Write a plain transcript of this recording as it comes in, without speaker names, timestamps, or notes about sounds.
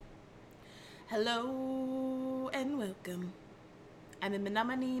Hello and welcome. I'm in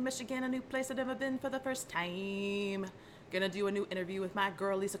Menominee, Michigan, a new place I've never been for the first time. Gonna do a new interview with my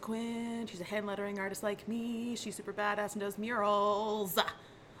girl Lisa Quine. She's a hand lettering artist like me. She's super badass and does murals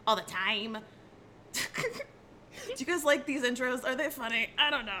all the time. Do you guys like these intros? Are they funny? I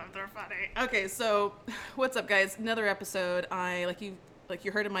don't know if they're funny. Okay, so what's up, guys? Another episode. Like you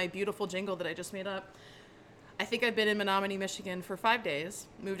heard in my beautiful jingle that I just made up. I think I've been in Menominee, Michigan for 5 days.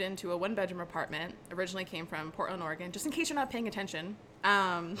 Moved into a one-bedroom apartment. Originally came from Portland, Oregon. Just in case you're not paying attention.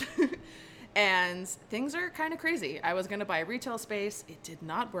 And things are kind of crazy. I was going to buy a retail space. It did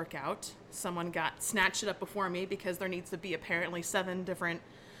not work out. Someone snatched it up before me because there needs to be apparently 7 different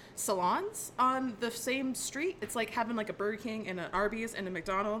salons on the same street. It's like having like a Burger King and an Arby's and a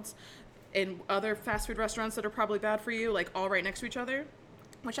McDonald's and other fast food restaurants that are probably bad for you, like all right next to each other,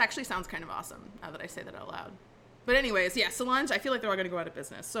 which actually sounds kind of awesome now that I say that out loud. But anyways, yeah, salons, I feel like they're all going to go out of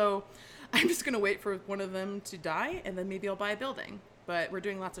business. So I'm just going to wait for one of them to die, and then maybe I'll buy a building. But we're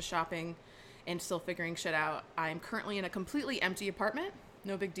doing lots of shopping and still figuring shit out. I'm currently in a completely empty apartment.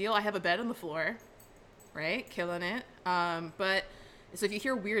 No big deal. I have a bed on the floor, right? Killing it. But so if you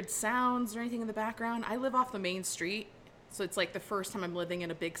hear weird sounds or anything in the background, I live off the main street. So it's like the first time I'm living in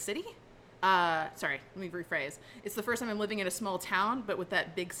a big city. Sorry, let me rephrase. It's the first time I'm living in a small town, but with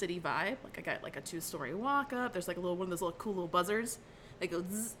that big city vibe. Like I got like a 2-story walk up. There's like one of those little cool little buzzers that go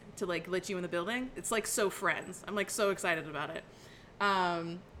zzz to like let you in the building. It's like so Friends. I'm like so excited about it.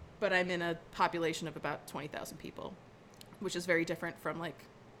 But I'm in a population of about 20,000 people, which is very different from like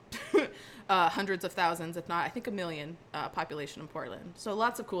hundreds of thousands, if not, I think 1 million population in Portland. So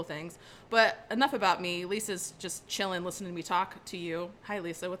lots of cool things. But enough about me. Lisa's just chilling, listening to me talk to you. Hi,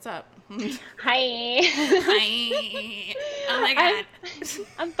 Lisa. What's up? Hi. Hi. Oh my God.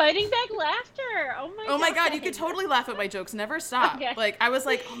 I'm fighting back laughter. Oh my God. Oh my God. You could totally laugh at my jokes. Never stop. Okay. Like, I was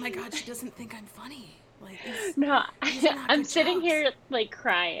like, oh my God, she doesn't think I'm funny. Like, No, these are not I'm good sitting jokes. here like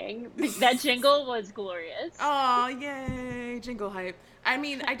crying. That jingle was glorious. Oh, yay. Jingle hype. I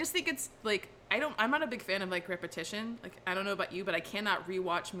mean, I just think it's like, I'm not a big fan of like repetition. Like, I don't know about you, but I cannot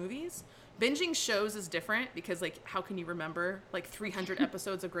rewatch movies. Binging shows is different because like, how can you remember like 300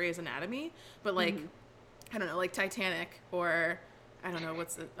 episodes of Grey's Anatomy? But like, I don't know, like Titanic or I don't know,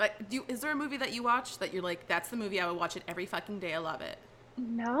 is there a movie that you watch that you're like, that's the movie I would watch it every fucking day. I love it.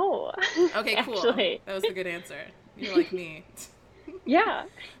 No. Okay, cool. Actually. That was a good answer. You're like me. Yeah.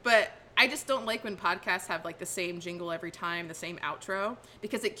 But I just don't like when podcasts have like the same jingle every time, the same outro,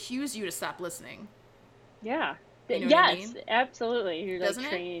 because it cues you to stop listening. Yeah. You know Yes, what I mean? absolutely. You're Doesn't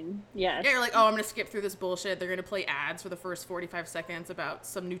like it? trained. Yes. Yeah, you're like, oh, I'm going to skip through this bullshit. They're going to play ads for the first 45 seconds about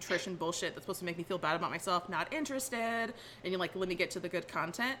some nutrition bullshit that's supposed to make me feel bad about myself. Not interested. And you're like, let me get to the good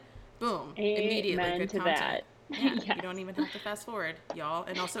content. Boom. Immediately Amen good to content. that. Yeah, Yes. you don't even have to fast forward, y'all.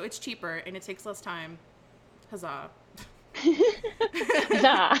 And also it's cheaper and it takes less time. Huzzah.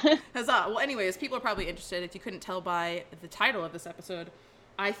 Yeah. Huzzah. Well, anyways, people are probably interested. If you couldn't tell by the title of this episode,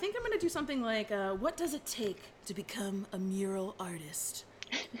 I think I'm going to do something like, what does it take to become a mural artist?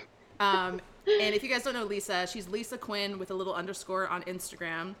 And if you guys don't know Lisa, she's Lisa Quine with a little underscore on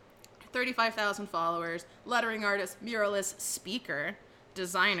Instagram. 35,000 followers, lettering artist, muralist, speaker,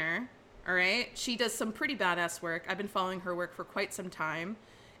 designer. All right. She does some pretty badass work. I've been following her work for quite some time.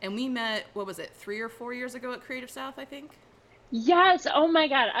 And we met, 3 or 4 years ago at Creative South, I think? Yes. Oh my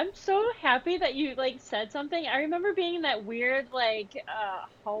God. I'm so happy that you like said something. I remember being in that weird like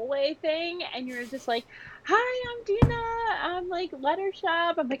hallway thing and you were just like, "Hi, I'm Dina. I'm like letter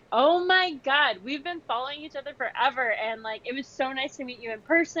shop." I'm like, "Oh my God. We've been following each other forever." And like it was so nice to meet you in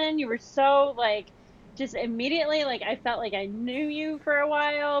person. You were so like just immediately like I felt like I knew you for a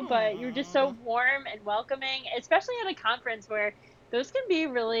while, but you were just so Aww. warm and welcoming, especially at a conference where those can be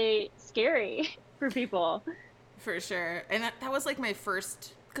really scary for people. For sure. And that was like my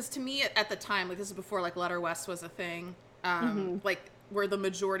first, because to me at the time, like this is before like Letter West was a thing, like where the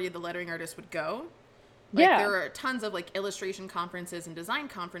majority of the lettering artists would go. Like Yeah. there were tons of like illustration conferences and design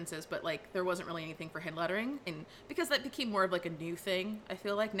conferences, but like there wasn't really anything for hand lettering. And because that became more of like a new thing, I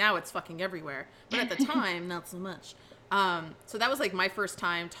feel like now it's fucking everywhere. But at the time, not so much. So that was like my first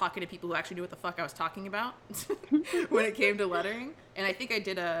time talking to people who actually knew what the fuck I was talking about when it came to lettering. And I think I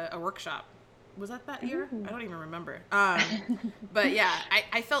did a workshop. Was that year? I don't even remember. But yeah,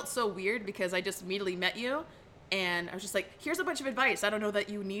 I felt so weird because I just immediately met you and I was just like, here's a bunch of advice I don't know that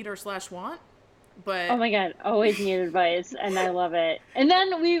you need or / want. But Oh my God, always need advice, and I love it. And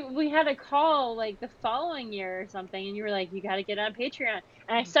then we had a call like the following year or something, and you were like, "You got to get on Patreon,"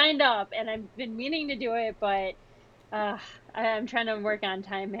 and I signed up, and I've been meaning to do it, but Uh, I'm trying to work on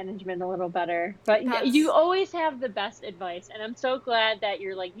time management a little better, but you That's always have the best advice, and I'm so glad that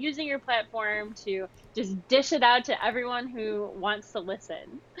you're like using your platform to just dish it out to everyone who wants to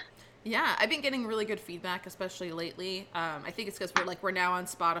listen. Yeah, I've been getting really good feedback, especially lately. I think it's because we're now on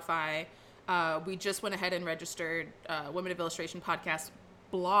Spotify. We just went ahead and registered Women of Illustration podcast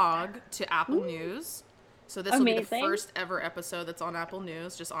blog to Apple Ooh, News. So this will be the amazing. first ever episode that's on Apple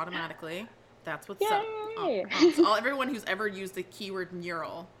News, just automatically. That's what's up. Yay! So everyone who's ever used the keyword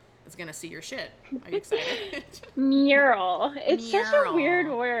mural is gonna see your shit. Are you excited? Mural. It's such a weird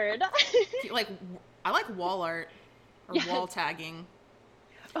Mural. word. Like I like wall art or wall Yes. tagging.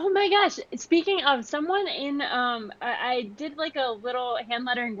 Oh my gosh. Speaking of someone in I did like a little hand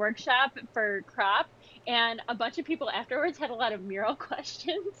lettering workshop for crop, and a bunch of people afterwards had a lot of mural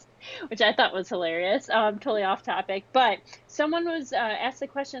questions, which I thought was hilarious. Totally off topic, but someone was asked the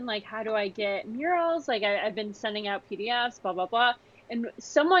question like, how do I get murals? Like I've been sending out PDFs, blah blah blah. And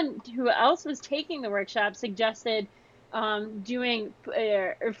someone who else was taking the workshop suggested doing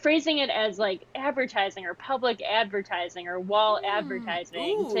or phrasing it as like advertising or public advertising or wall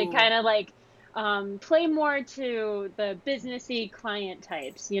advertising to Ooh. kind of like play more to the businessy client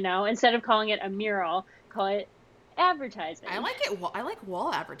types, instead of calling it a mural, call it I advertising. like it. I like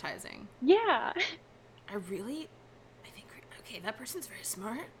wall advertising. Yeah. I really, I think, okay, that person's very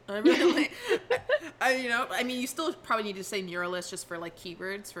smart. I really, I mean, you still probably need to say muralist just for like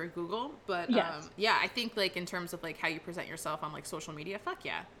keywords for Google, but Yes. yeah, I think like in terms of like how you present yourself on like social media, fuck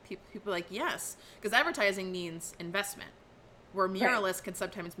yeah, people are like yes, because advertising means investment, where Right. muralist can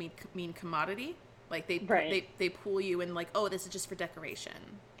sometimes mean commodity. Like Right. they pull you in like, oh, this is just for decoration.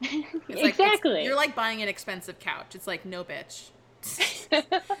 It's like you're Exactly. like buying an expensive couch. It's like, no, bitch.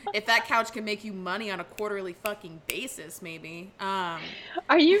 If that couch can make you money on a quarterly fucking basis, maybe. Are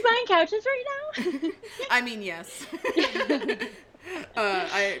you buying couches right I mean, yes.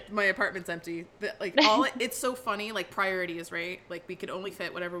 now? My apartment's empty. Like it's so funny. Like priorities, right? Like we could only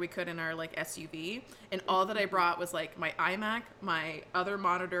fit whatever we could in our like SUV, and all that I brought was like my iMac, my other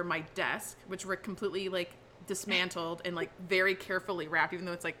monitor, my desk, which were completely like dismantled and like very carefully wrapped, even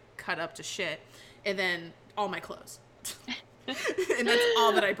though it's like cut up to shit, and then all my clothes. And that's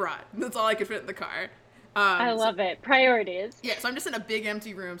all that I brought. That's all I could fit in the car. I So love it. Priorities. yeah, so I'm just in a big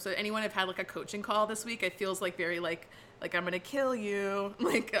empty room. So anyone I've had like a coaching call this week, it feels like very like I'm gonna kill you,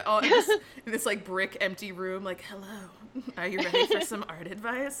 like all in this like brick empty room. Like, hello, are you ready for some art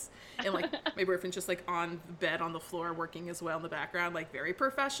advice? And like my boyfriend's just like on the bed on the floor working as well in the background, like very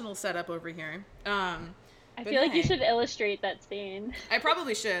professional setup over here. I But feel like you hey, should illustrate that scene. I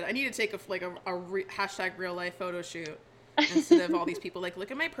probably should. I need to take a hashtag real life photo shoot instead of all these people like,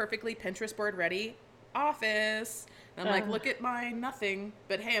 look at my perfectly Pinterest board ready office. And I'm like, Uh, look at my nothing.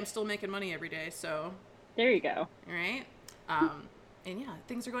 But hey, I'm still making money every day. So, there you go. all right. Um, and yeah,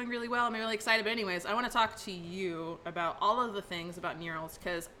 things are going really well. I'm really excited. But anyways, I want to talk to you about all of the things about murals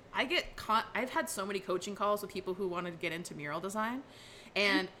because I've had so many coaching calls with people who wanted to get into mural design,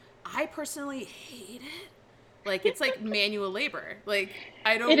 and I personally hate it. Like it's like manual labor. Like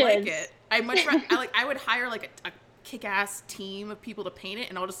I don't It like is. it. I would hire like a kick-ass team of people to paint it,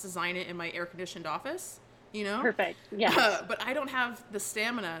 and I'll just design it in my air-conditioned office. You know, Perfect. Yes. but I don't have the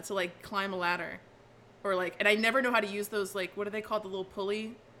stamina to like climb a ladder or like, and I never know how to use those like what are they called, the little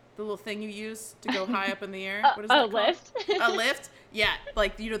pulley, the little thing you use to go high up in the air. What is A that called? lift. A lift? Yeah,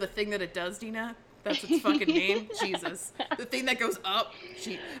 like the thing that it does, Dina. That's its fucking name. Jesus, the thing that goes up.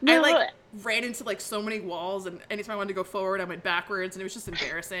 I like No. ran into like so many walls, and anytime I wanted to go forward, I went backwards, and it was just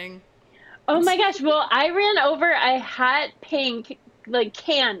embarrassing. Oh my gosh. Well, I ran over a hot pink like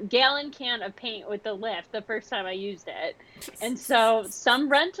gallon can of paint with the lift the first time I used it. And so some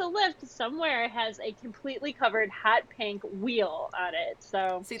rental lift somewhere has a completely covered hot pink wheel on it.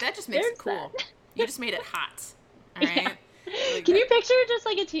 So See, that just makes it there's that. cool. You just made it hot. All Yeah. right. Like Can that. you picture just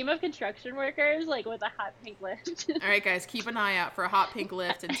like a team of construction workers like with a hot pink lift? All right, guys, keep an eye out for a hot pink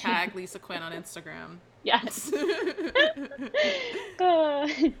lift and tag Lisa Quine on Instagram. Yes. Uh,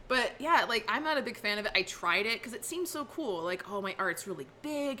 But yeah, like I'm not a big fan of it. I tried it because it seems so cool. Like, oh, my art's really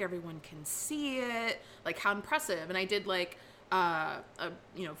big. Everyone can see it. Like, how impressive. And I did like,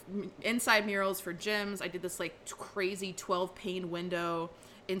 inside murals for gyms. I did this like crazy 12 pane window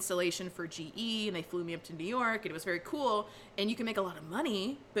installation for GE, and they flew me up to New York, and it was very cool. And you can make a lot of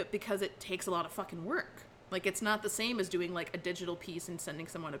money, but because it takes a lot of fucking work. Like, it's not the same as doing like a digital piece and sending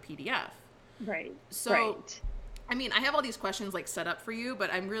someone a PDF. right. So Right. I mean, I have all these questions like set up for you,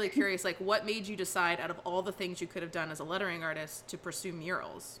 but I'm really curious, like, what made you decide out of all the things you could have done as a lettering artist to pursue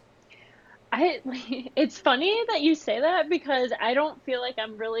murals? I it's funny that you say that because I don't feel like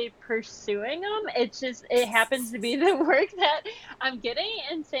I'm really pursuing them. It's just it happens to be the work that I'm getting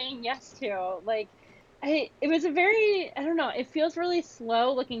and saying yes to. Like it was a very I don't know, it feels really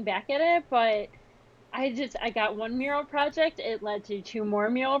slow looking back at it, but I got one mural project, it led to two more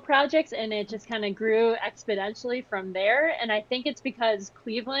mural projects, and it just kind of grew exponentially from there. And I think it's because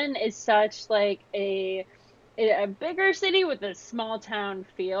Cleveland is such like a bigger city with a small town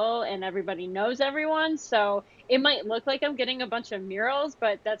feel, and everybody knows everyone. So it might look like I'm getting a bunch of murals,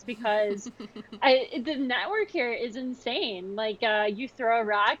 but that's because the network here is insane. Like you throw a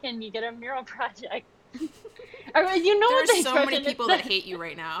rock and you get a mural project. Or you know There what are the so many expression? It's people the that hate you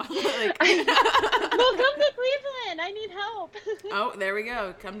right now. Like, well, come to Cleveland. I need help. oh, there we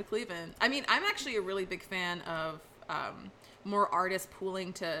go. Come to Cleveland. I mean, I'm actually a really big fan of more artists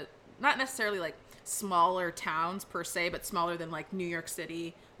pooling to not necessarily like smaller towns per se, but smaller than like New York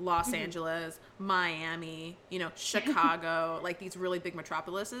City, Los Mhm. Angeles, Miami, Chicago, like these really big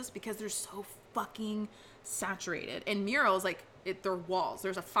metropolises because they're so fucking saturated. And murals, like, they're walls.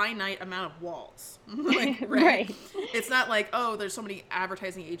 There's a finite amount of walls, like, right? Right. It's not like, oh, there's so many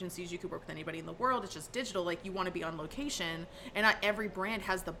advertising agencies, you could work with anybody in the world. It's just digital. Like, you want to be on location, and not every brand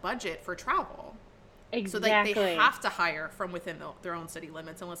has the budget for travel. So like they Exactly. have to hire from within their own city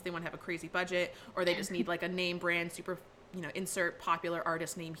limits unless they want to have a crazy budget, or they just need like a name brand super, insert popular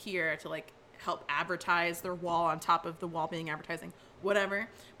artist name here to like help advertise their wall on top of the wall being advertising, whatever.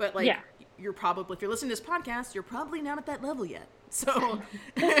 But like Yeah. you're probably, if you're listening to this podcast, you're probably not at that level yet. So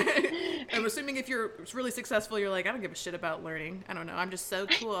I'm assuming if you're really successful, you're like, I don't give a shit about learning. I don't know. I'm just so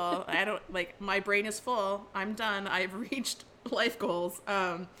cool. I don't like, my brain is full. I'm done. I've reached life goals.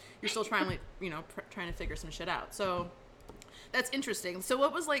 You're still trying, like, trying to figure some shit out. So that's interesting. So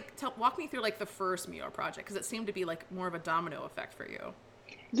what was like, walk me through like the first mural project, because it seemed to be like more of a domino effect for you.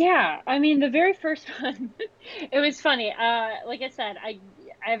 Yeah, I mean, the very first one, it was funny. Like I said, I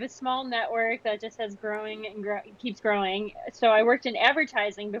have a small network that just has growing and keeps growing. So I worked in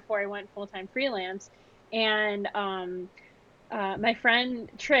advertising before I went full-time freelance, and my friend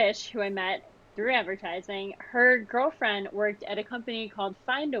Trish, who I met through advertising, her girlfriend worked at a company called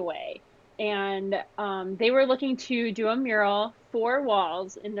Find a Way, and they were looking to do a mural, 4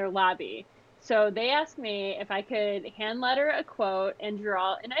 walls in their lobby. So they asked me if I could hand letter a quote and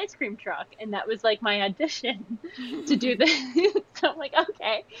draw an ice cream truck, and that was like my audition to do this. So I'm like,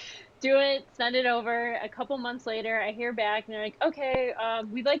 okay, do it, send it over. A couple months later, I hear back, and they're like, okay,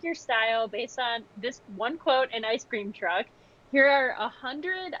 we like your style based on this one quote and ice cream truck. Here are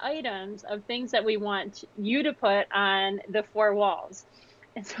 100 items of things that we want you to put on the 4 walls.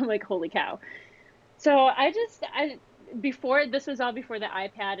 And so I'm like, holy cow. So I before this was all before the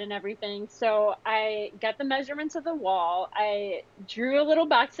iPad and everything. So I got the measurements of the wall. I drew a little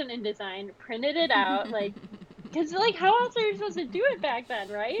box in InDesign, printed it out, like, because like how else are you supposed to do it back then,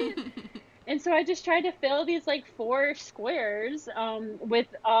 right? And so I just tried to fill these like 4 squares with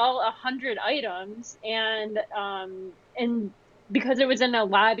all 100 items, and because it was in a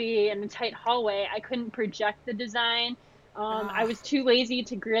lobby and a tight hallway, I couldn't project the design. I Ah, was too lazy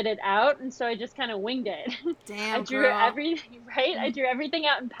to grid it out, and so I just kind of winged it. I damn, drew girl. everything right. I drew everything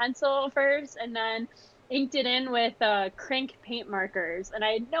out in pencil first, and then inked it in with Crank paint markers. And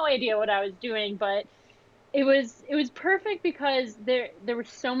I had no idea what I was doing, but it was perfect because there were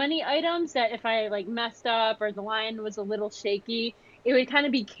so many items that if I like messed up or the line was a little shaky, it would kind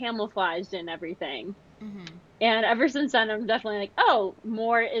of be camouflaged in everything. And ever since then, I'm definitely like, oh,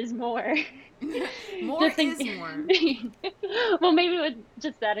 more is more. More Just think, is more. well, maybe with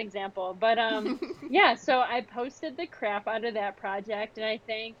just that example, but yeah. So I posted the crap out of that project, and I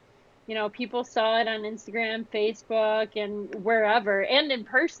think, people saw it on Instagram, Facebook, and wherever, and in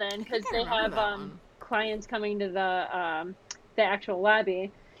person I think because I they remember have that one. clients coming to the actual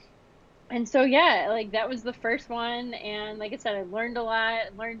lobby. And so yeah, like that was the first one, and like I said, I learned a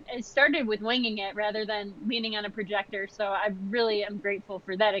lot. Learned it started with winging it rather than leaning on a projector. So I really am grateful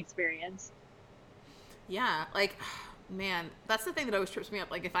for that experience. Yeah, like, man, that's the thing that always trips me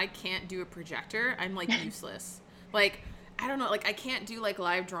up. Like, if I can't do a projector, I'm like useless. Like, I don't know, like, I can't do like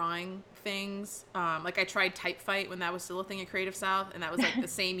live drawing things. Like, I tried Type Fight when that was still a thing at Creative South, and that was like the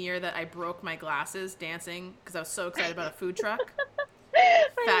same year that I broke my glasses dancing because I was so excited about a food truck.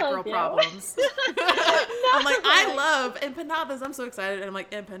 I Fat love girl you. problems. I'm like, I No. love empanadas. I'm so excited. And I'm like,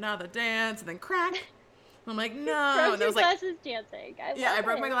 empanada dance, and then crack. I'm like, no. Broke And I your was like, glasses dancing. I yeah, love I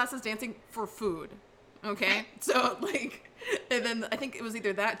broke my it. glasses dancing for food. Okay. So, like, and then I think it was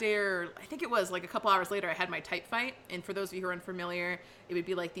either that day or I think it was like a couple hours later, I had my Type Fight. And for those of you who are unfamiliar, it would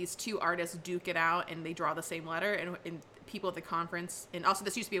be like these two artists duke it out and they draw the same letter. And people at the conference, and also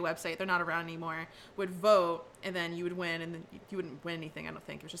this used to be a website, they're not around anymore, would vote, and then you would win, and then you wouldn't win anything, I don't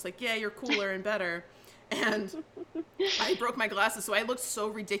think. It was just like, yeah, you're cooler and better. And I broke my glasses, so I looked so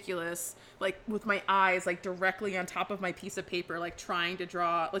ridiculous, like with my eyes like directly on top of my piece of paper, like trying to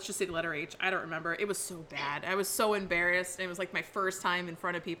draw, let's just say the letter H. I don't remember. It was so bad. I was so embarrassed, and it was like my first time in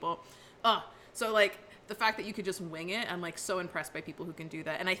front of people. So like the fact that you could just wing it, I'm like so impressed by people who can do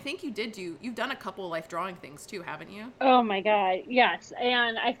that. And I think you've done a couple life drawing things too, haven't you? Oh my God, yes.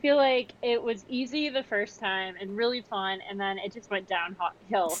 And I feel like it was easy the first time and really fun, and then it just went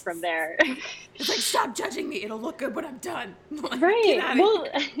downhill from there. It's like, stop judging me. It'll look good when I'm done. Like, get Right. out of Well,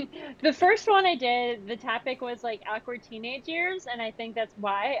 here. the first one I did, the topic was like awkward teenage years, and I think that's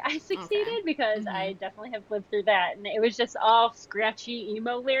why I Okay. succeeded, because Mm-hmm. I definitely have lived through that. And it was just all scratchy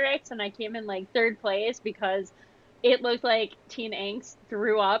emo lyrics, and I came in like third place because it looked like Teen Angst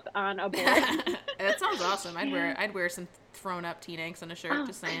threw up on a board. That sounds awesome. I'd wear some thrown up teen angst on a shirt, Oh.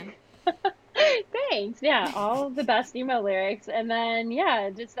 just saying. Thanks. Yeah, all the best emo lyrics. And then yeah,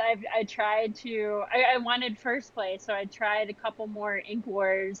 just I tried to I wanted first place, so I tried a couple more ink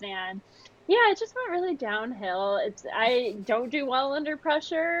wars, and yeah, it just went really downhill. I don't do well under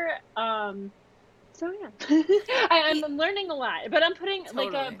pressure. So yeah. I'm learning a lot. But I'm putting,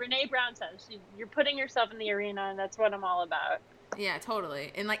 like Totally. Brene Brown says, you're putting yourself in the arena, and that's what I'm all about. Yeah,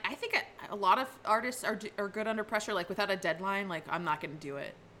 totally. And like I think a lot of artists are good under pressure. Like without a deadline, like I'm not gonna do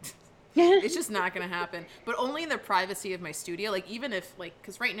it. It's just not gonna happen. But only in the privacy of my studio. Like even if like,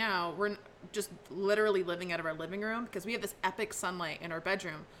 because right now we're just literally living out of our living room because we have this epic sunlight in our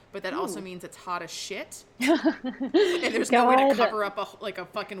bedroom. But that also Ooh. means it's hot as shit, and there's no way to God. cover up a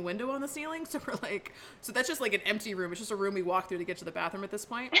fucking window on the ceiling. So we're like, so that's just like an empty room. It's just a room we walk through to get to the bathroom at this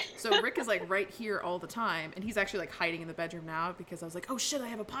point. So Rick is like right here all the time, and he's actually like hiding in the bedroom now because I was like, oh shit, I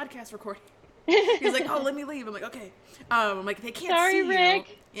have a podcast recording. He's like, oh, let me leave. I'm like, okay. I'm like, they can't Sorry, see Rick.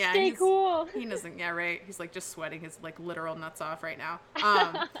 you. Yeah, Stay cool. he doesn't. Yeah, right. He's like just sweating his like literal nuts off right now.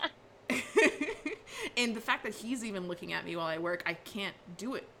 And the fact that he's even looking at me while I work, I can't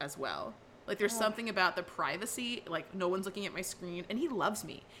do it as well. Like there's something about the privacy, like no one's looking at my screen, and he loves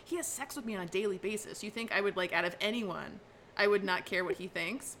me. He has sex with me on a daily basis. You think I would like out of anyone, I would not care what he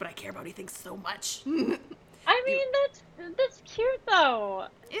thinks, but I care about what he thinks so much. I mean, that's cute though.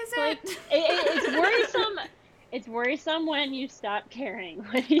 Is Like it? it's worrisome. It's worrisome when you stop caring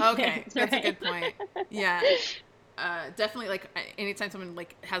what he Okay, thinks, that's a right? good point. Yeah. Definitely, like, anytime someone,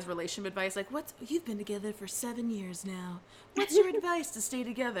 like, has relationship advice, like, you've been together for 7 years now. What's your advice to stay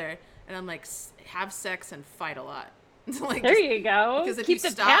together? And I'm like, have sex and fight a lot. Like, There you go. because if Keep you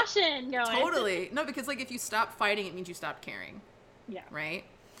the stop, passion going. totally. No, because, like, if you stop fighting, it means you stop caring, Yeah. right?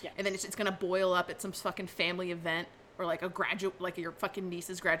 Yes. And then it's going to boil up at some fucking family event or, like, like your fucking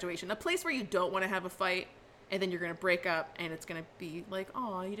niece's graduation. A place where you don't want to have a fight. And then you're going to break up, and it's going to be like,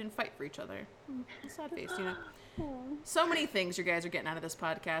 oh, you didn't fight for each other. Sad face, you know? So many things you guys are getting out of this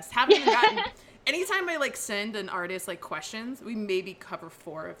podcast. Haven't even gotten... Anytime I, like, send an artist, like, questions, we maybe cover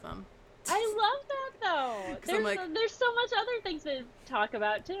 4 of them. I love that though. 'Cause I'm like- There's so much other things to talk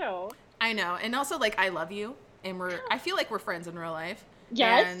about too. I know. And also, like, I love you. And I feel like we're friends in real life.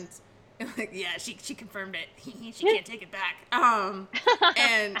 Yes. And, like, yeah, she confirmed it. She can't take it back.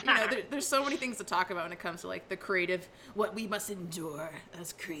 And, you know, there's so many things to talk about when it comes to, like, the creative, what we must endure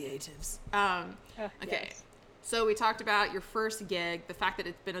as creatives. Okay. Yes. So we talked about your first gig, the fact that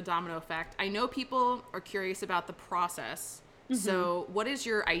it's been a domino effect. I know people are curious about the process. Mm-hmm. So what is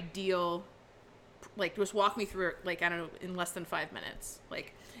your ideal, like, just walk me through it, like, I don't know, in less than 5 minutes.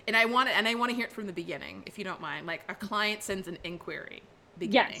 Like, and I want to hear it from the beginning, if you don't mind. Like, a client sends an inquiry.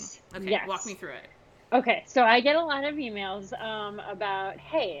 Beginning. Yes. Okay, Yes. walk me through it. Okay, so I get a lot of emails about,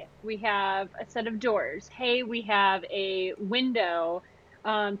 hey, we have a set of doors. Hey, we have a window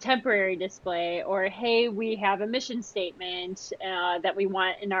temporary display. Or, hey, we have a mission statement that we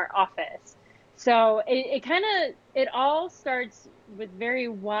want in our office. So it all starts with very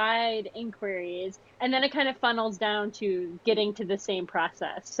wide inquiries, and then it kind of funnels down to getting to the same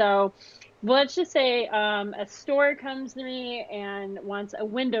process. So let's just say a store comes to me and wants a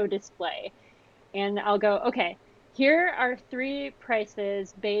window display. And I'll go, okay, here are 3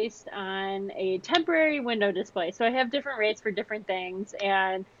 prices based on a temporary window display. So I have different rates for different things.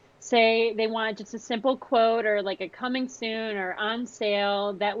 And say they want just a simple quote or like a coming soon or on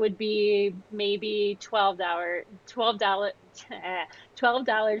sale, that would be maybe $12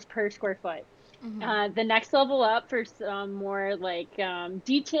 per square foot. Mm-hmm. The next level up for some more like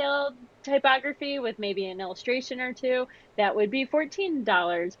detailed typography with maybe an illustration or 2, that would be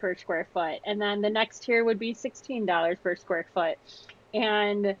 $14 per square foot. And then the next tier would be $16 per square foot.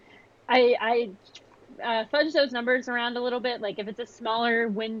 And I fudge those numbers around a little bit. Like if it's a smaller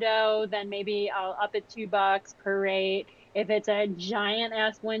window, then maybe I'll up it $2 per rate. If it's a giant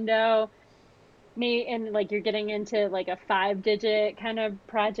ass window, me and like you're getting into like a 5-digit kind of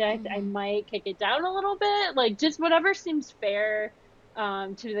project, I might kick it down a little bit. Like just whatever seems fair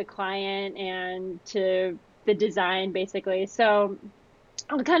to the client and to the design, basically. So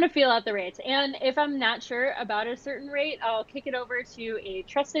I'll kind of feel out the rates. And if I'm not sure about a certain rate, I'll kick it over to a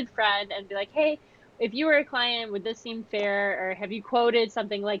trusted friend and be like, hey, if you were a client, would this seem fair? Or have you quoted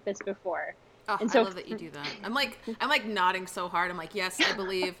something like this before? Oh, And I so, love that you do that. I'm like nodding so hard. I'm like, yes, I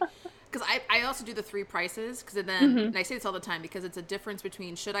believe. Because I also do the 3 prices. Because then, and I say this all the time, because it's a difference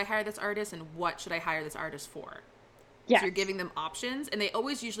between should I hire this artist and what should I hire this artist for. yes. So you're giving them options, and they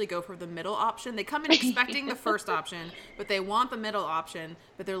always usually go for the middle option. They come in expecting the first option, but they want the middle option.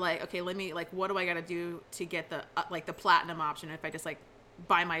 But they're like, okay, let me, like, what do I got to do to get the like the platinum option? If I just like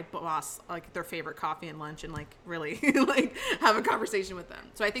buy my boss like their favorite coffee and lunch and like really like have a conversation with them.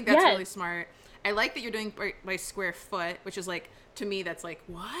 So I think that's really smart. I like that you're doing by square foot, which is like, to me, that's like,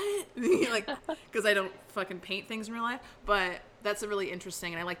 what? Like, because I don't fucking paint things in real life. But that's a really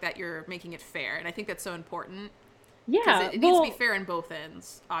interesting, and I like that you're making it fair. And I think that's so important. Yeah. It needs to be fair on both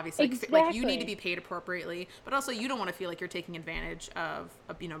ends, obviously. Exactly. Like, you need to be paid appropriately, but also you don't want to feel like you're taking advantage of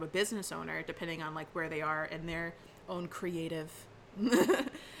a business owner, depending on like where they are in their own creative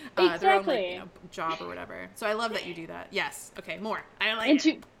Exactly. their own like, job or whatever. So I love that you do that. Yes. Okay. More. I like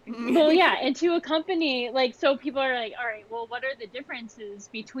it. Well, yeah, and to accompany, like, so people are like, all right, well, what are the differences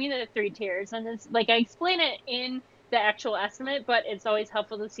between the 3 tiers? And it's like I explain it in the actual estimate, but it's always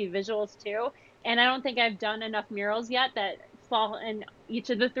helpful to see visuals too. And I don't think I've done enough murals yet that fall in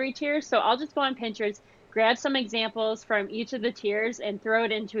each of the 3 tiers. So I'll just go on Pinterest, grab some examples from each of the tiers, and throw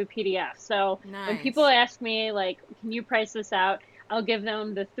it into a PDF. So when people ask me, like, can you price this out? I'll give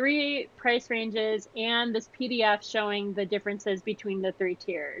them the 3 price ranges and this PDF showing the differences between the 3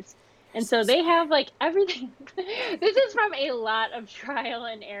 tiers. And so they have like everything. This is from a lot of trial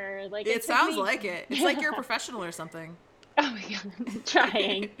and error. Like it sounds like it. It's like you're a professional or something. Oh my God,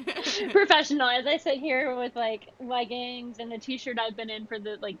 trying. Professional, as I sit here with like leggings and the t-shirt I've been in for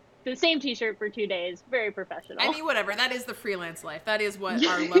the same t-shirt for 2 days. Very professional. I mean, whatever. That is the freelance life. That is what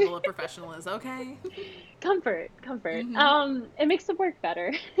our level of professional is, okay? Comfort. It makes the work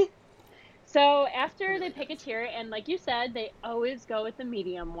better. So after they pick a tier, and like you said, they always go with the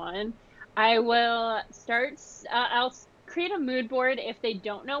medium one, I will I'll create a mood board if they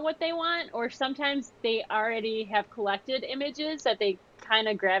don't know what they want, or sometimes they already have collected images that they kind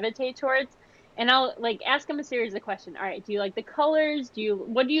of gravitate towards. And I'll like ask them a series of questions. All right, do you like the colors?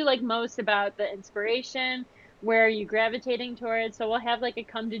 What do you like most about the inspiration? Where are you gravitating towards? So we'll have like a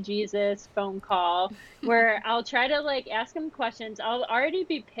come to Jesus phone call where I'll try to like ask them questions. I'll already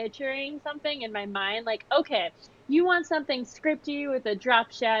be picturing something in my mind, like, okay, you want something scripty with a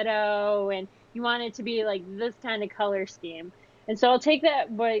drop shadow, and you want it to be like this kind of color scheme. And so I'll take that,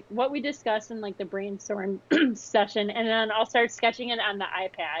 what we discussed in like the brainstorm session, and then I'll start sketching it on the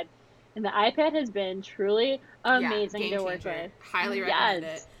iPad. And the iPad has been truly amazing to work with. Highly recommend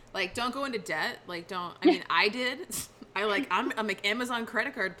it. Like, don't go into debt. Like, don't. I mean, I did. I'm like, Amazon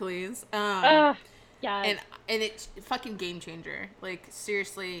credit card, please. Yeah. And it's fucking game changer. Like,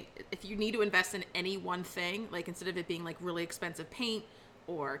 seriously, if you need to invest in any one thing, like instead of it being like really expensive paint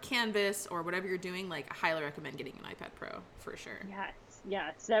or canvas or whatever you're doing, like, I highly recommend getting an iPad Pro for sure.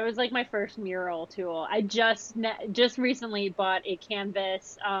 Yes. That was like my first mural tool. I just recently bought a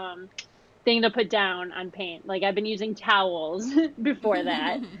canvas thing to put down on paint. Like I've been using towels before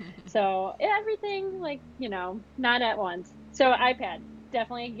that. So everything like, not at once. So iPad,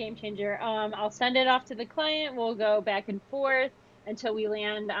 definitely a game changer. I'll send it off to the client. We'll go back and forth until we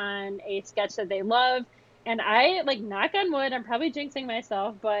land on a sketch that they love. And I like, knock on wood, I'm probably jinxing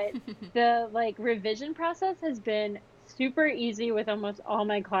myself, but the like revision process has been super easy with almost all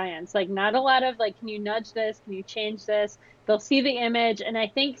my clients. Like not a lot of like, can you nudge this? Can you change this? They'll see the image. And I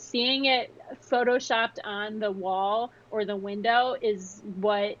think seeing it photoshopped on the wall or the window is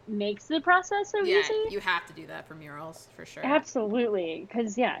what makes the process so easy. Yeah, you have to do that for murals for sure. Absolutely.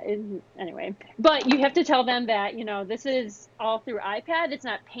 Because anyway, but you have to tell them that, this is all through iPad. It's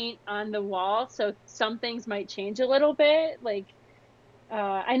not paint on the wall. So some things might change a little bit. Like,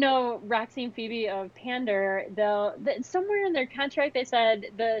 I know Roxy and Phoebe of Pander, somewhere in their contract, they said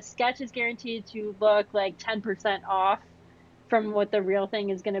the sketch is guaranteed to look like 10% off from what the real thing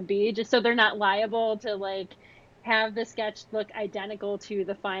is going to be, just so they're not liable to like have the sketch look identical to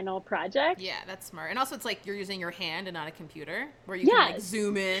the final project. Yeah, that's smart. And also it's like you're using your hand and not a computer where you can like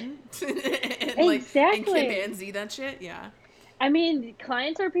zoom in and exactly. and Command Z that shit. Yeah. I mean,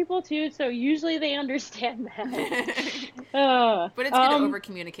 clients are people too, so usually they understand that. Uh, But it's good to um, over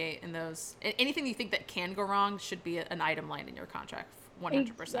communicate in those. Anything you think that can go wrong should be an item line in your contract,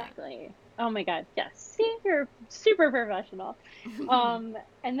 100%. exactly. Oh my God, yes. See, you're super professional.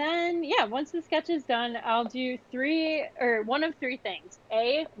 And then yeah, once the sketch is done, I'll do three or one of three things.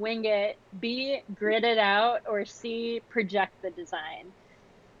 A, wing it, B, grid it out, or C, project the design.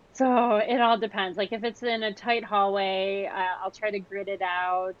 So it all depends. Like if it's in a tight hallway, I'll try to grid it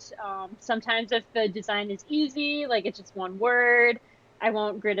out. Sometimes if the design is easy, like it's just one word, I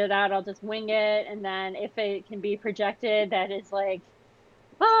won't grid it out. I'll just wing it. And then if it can be projected, that is like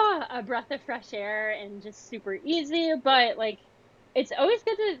a breath of fresh air and just super easy. But like, it's always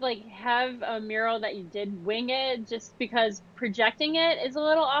good to like have a mural that you did wing it, just because projecting it is a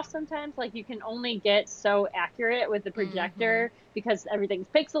little off sometimes. Like you can only get so accurate with the Mm-hmm. projector because everything's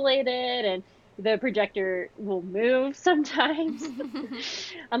pixelated and the projector will move sometimes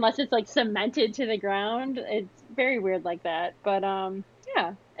unless it's like cemented to the ground. It's very weird like that. But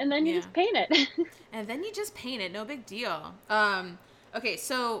yeah, and then you Yeah. just paint it. And then you just paint it, no big deal. Okay,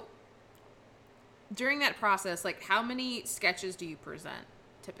 so during that process, like how many sketches do you present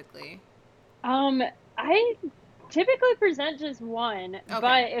typically? Um, I typically present just one, Okay.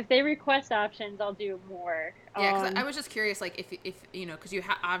 but if they request options, I'll do more. Yeah, because I was just curious, like if you know, because you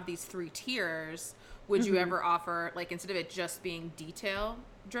have these three tiers, would you Mhm, ever offer like instead of it just being detail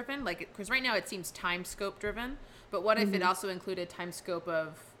driven, like because right now it seems time scope driven, but what if it mhm. also included time scope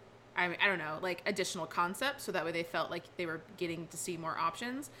of, I don't know, like additional concepts, so that way they felt like they were getting to see more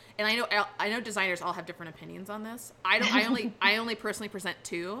options. And I know designers all have different opinions on this. I don't. I only personally present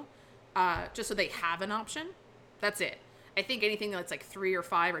two, just so they have an option. That's it. I think anything that's like 3 or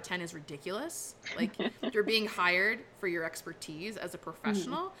 5 or 10 is ridiculous. Like you're being hired for your expertise as a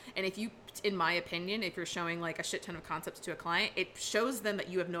Mhm. professional, and if you, in my opinion, if you're showing like a shit ton of concepts to a client, it shows them that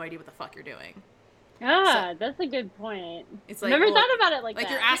you have no idea what the fuck you're doing. So Ah, that's a good point. it's I've like, never well, thought about it like like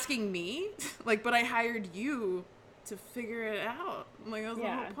you're that. asking me, like, but I hired you to figure it out. Like that was the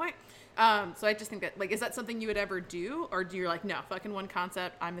whole Yeah. point. So I just think that, like, is that something you would ever do, or do you like, no, fucking one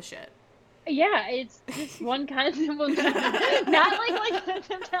concept, I'm the shit. Yeah, it's just one concept. Well, not like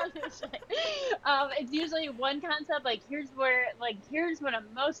concept on this shit. It's usually one concept. Like here's what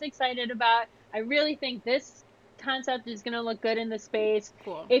I'm most excited about. I really think this concept is gonna look good in the space.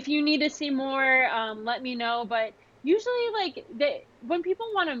 Cool. If you need to see more, let me know. But usually, like when people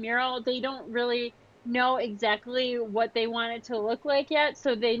want a mural, they don't really know exactly what they want it to look like yet.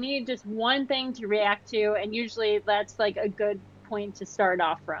 So they need just one thing to react to, and usually that's like a good point to start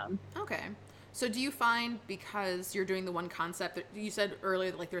off from. Okay. So do you find, because you're doing the one concept that you said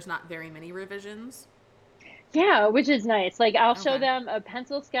earlier that like there's not very many revisions? Yeah, which is nice. Like I'll show Okay. them a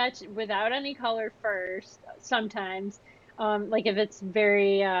pencil sketch without any color first sometimes. Like if it's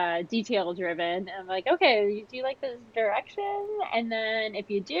very detail driven. I'm like, okay, do you like this direction? And then if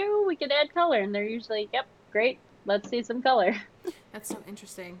you do, we could add color. And they're usually, yep, great. Let's see some color. That's so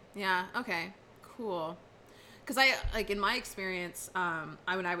interesting. Yeah. Okay. Cool. Because I, like, in my experience,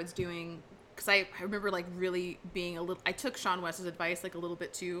 when I was doing, because I remember like really being a little, I took Sean West's advice like a little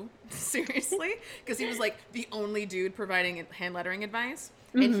bit too seriously, because he was like the only dude providing hand lettering advice,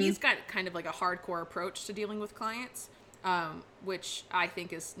 and Hmm. he's got kind of like a hardcore approach to dealing with clients, which I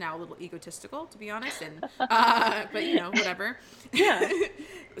think is now a little egotistical, to be honest, and but you know, whatever. Yeah.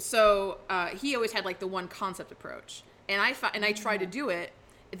 So he always had like the one concept approach, and I tried to Uh, do it,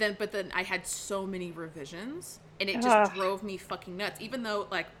 but then I had so many revisions, and it just uh, drove me fucking nuts. Even though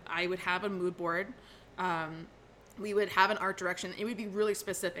like I would have a mood board, um, we would have an art direction. It would be really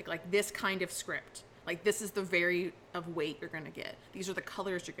specific, like this kind of script. Like this is the vary of weight you're gonna get. These are the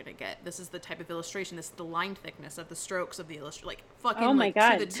colors you're gonna get. This is the type of illustration. This is the line thickness of the strokes of the illustration. Like oh fucking my like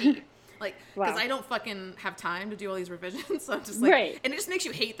to the God. T. Like, because Wow. I don't fucking have time to do all these revisions. So I'm just like, Right. and it just makes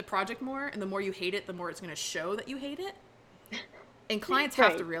you hate the project more. And the more you hate it, the more it's going to show that you hate it. And clients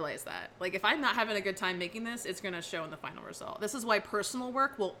have to Right. realize that. Like, if I'm not having a good time making this, it's going to show in the final result. This is why personal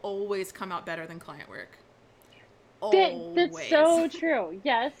work will always come out better than client work. That's Always. so true.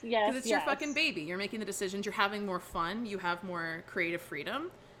 Yes, Because yes, it's your fucking yes. baby. You're making the decisions. You're having more fun. You have more creative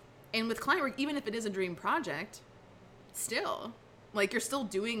freedom. And with client work, even if it is a dream project, still, like, you're still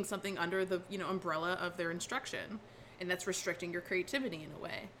doing something under the, umbrella of their instruction, and that's restricting your creativity in a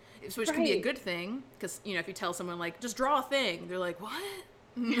way, which can be a Right. good thing, because if you tell someone like just draw a thing, they're like, what?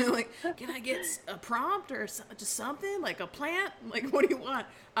 And they're like, can I get a prompt or just something like a plant, like what do you want?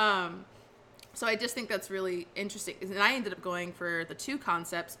 So I just think that's really interesting, and I ended up going for the two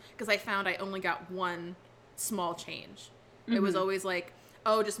concepts because I found I only got one small change. It was Hmm. always like,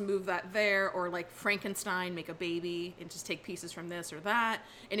 oh, just move that there, or like Frankenstein, make a baby and just take pieces from this or that.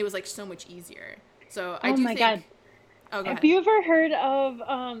 And it was like so much easier. So I Oh do my God. think, oh, go Have ahead. you ever heard of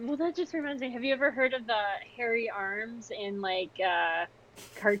well, that just reminds me, have you ever heard of the hairy arms in like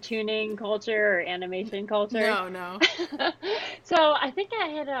cartooning culture or animation culture? No, no. So I think I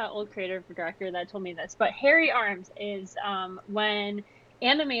had an old creative director that told me this, but hairy arms is when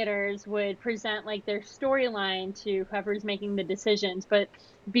animators would present like their storyline to whoever's making the decisions, but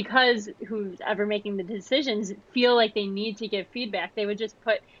because who's ever making the decisions feel like they need to give feedback, they would just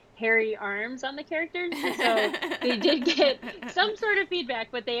put hairy arms on the characters. So they did get some sort of feedback,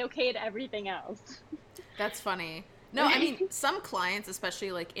 but they okayed everything else. That's funny. No, I mean, some clients,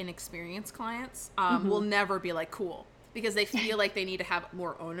 especially like inexperienced clients, will Hmm. never be like cool because they feel like they need to have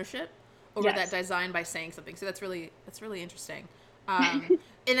more ownership over that Yes. design by saying something. So that's really interesting.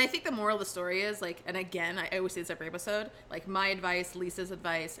 And I think the moral of the story is like, and again, I always say this every episode, like my advice, Lisa's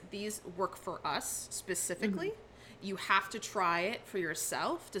advice, these work for us specifically. Hmm. You have to try it for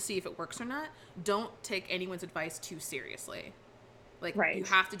yourself to see if it works or not. Don't take anyone's advice too seriously. Like, you Right.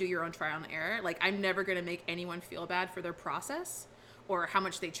 have to do your own trial and error. Like, I'm never going to make anyone feel bad for their process or how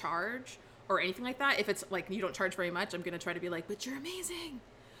much they charge or anything like that. If it's like you don't charge very much, I'm going to try to be like, but you're amazing.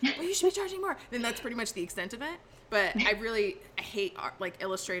 Well, you should be charging more. Then that's pretty much the extent of it. But I hate like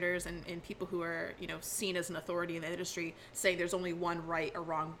illustrators and people who are, you know, seen as an authority in the industry saying there's only one right or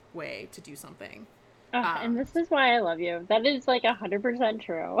wrong way to do something. And this is why I love you. That is like 100%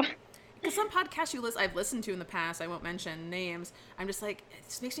 true. Because some podcasts I've listened to in the past, I won't mention names, I'm just like, it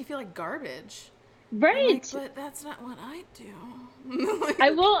just makes me feel like garbage. I'm like, Right. but that's not what I do.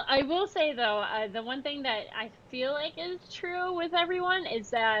 I will say though, the one thing that I feel like is true with everyone is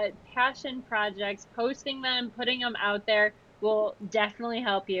that passion projects, posting them, putting them out there will definitely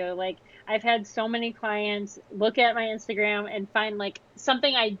help you. Like I've had so many clients look at my Instagram and find like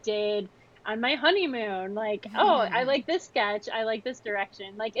something I did on my honeymoon, like, oh, I like this sketch, I like this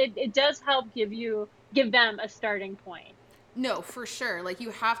direction. Like it does help give them a starting point. No, for sure. Like, you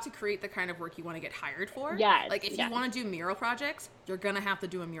have to create the kind of work you want to get hired for. Yes, Like, if you yes. want to do mural projects, you're going to have to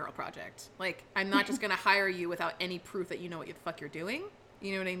do a mural project. Like, I'm not just going to hire you without any proof that you know what the fuck you're doing.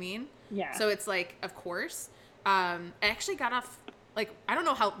 You know what I mean? Yeah. So it's like, of course. I actually got off, like, I don't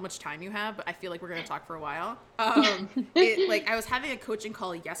know how much time you have, but I feel like we're going to talk for a while. Like, I was having a coaching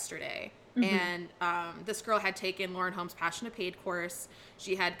call yesterday. Mhm. And this girl had taken Lauren Holmes' Passion to Paid course.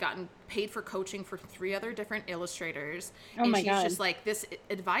 She had gotten paid for coaching for 3 other different illustrators. Oh And my she's God. just like, this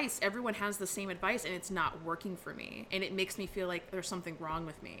advice, everyone has the same advice, and it's not working for me. And it makes me feel like there's something wrong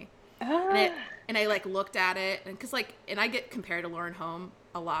with me. And Ah. I like looked at it, and because like, and I get compared to Lauren Holm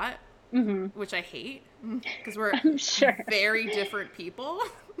a lot, Mhm. which I hate because we're I'm sure. very different people.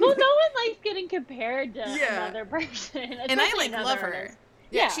 Well, no one likes getting compared to Yeah. another person, And I especially like another love her. artist.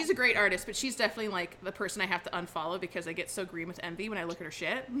 Yeah, Yeah. she's a great artist, but she's definitely like the person I have to unfollow because I get so green with envy when I look at her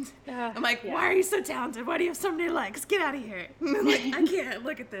shit. I'm like, Yeah. why are you so talented? Why do you have so many likes? Get out of here. I'm like, I can't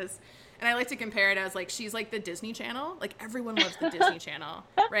look at this. And I like to compare it as like, she's like the Disney Channel. Like, everyone loves the Disney Channel,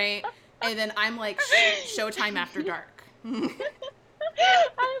 right? And then I'm like Showtime After Dark.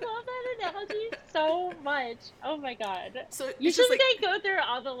 I love that analogy so much. Oh my God. So You it's should just like, like go through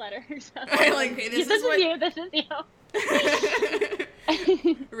all the letters. like, hey, this is what- you. This is you.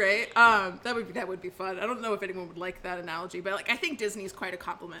 right? That would be fun. I don't know if anyone would like that analogy, but like, I think Disney's quite a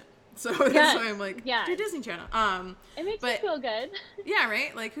compliment. So that's Yes, why I'm like, yes. your Disney Channel. It makes but me feel good. yeah,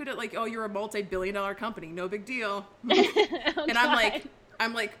 right? Like, who did, like, oh, you're a multi-billion-dollar company, no big deal. Oh, And God.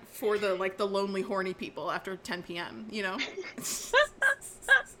 I'm like for the like the lonely horny people after 10 p.m., you know?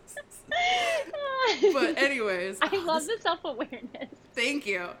 But anyways, I love the self-awareness. thank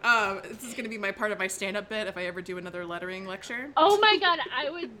you. This is going to be my part of my stand-up bit if I ever do another lettering lecture. Oh my God, I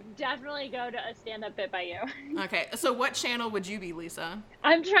would definitely go to a stand-up bit by you. Okay, so what channel would you be, Lisa?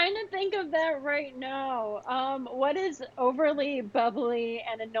 I'm trying to think of that right now. What is overly bubbly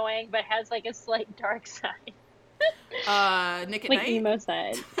and annoying but has like a slight dark side? Nick at Like Night? emo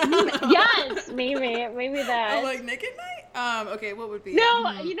side. Yes, maybe that. Oh, like Nick at Night? Okay, what would be?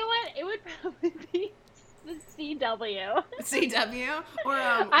 No, you know what? It would probably be the CW. CW? Or,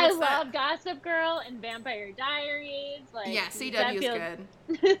 I what's that? love Gossip Girl and Vampire Diaries. Like Yeah, that CW is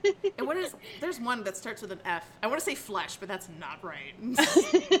feels- good. And what is, there's one that starts with an F. I want to say Flesh, but that's not right.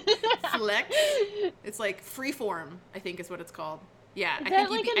 Flex? It's like Freeform, I think is what it's called. Yeah, Is I that think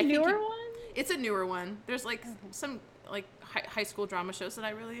like you'd a be, I think newer you- one? It's a newer one. There's like some like high school drama shows that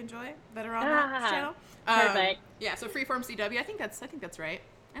I really enjoy that are on Ah, that channel. perfect. Yeah, so Freeform CW. I think that's right.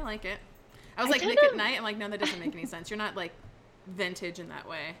 I like it. I was I like kind Nick at of- Night. I'm like, no, that doesn't make any sense. You're not like vintage in that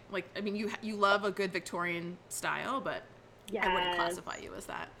way. Like, I mean, you love a good Victorian style, but I wouldn't Yes. classify you as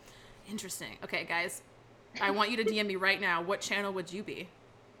that. Interesting. Okay, guys, I want you to DM me right now. What channel would you be?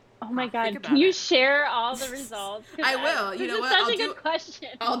 Oh my Think God. Can about you it. share all the results? Because I will. You this know is what? such a good question.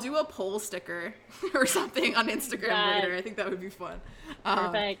 I'll do a poll sticker or something on Instagram Yes. later. I think that would be fun.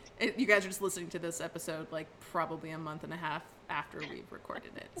 Perfect. You guys are just listening to this episode like probably a month and a half after we've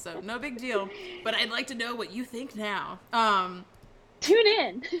recorded it, so no big deal. But I'd like to know what you think now. Tune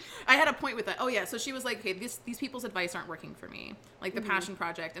in. I had a point with that. Oh yeah, so she was like, "Okay, these people's advice aren't working for me." Like the passion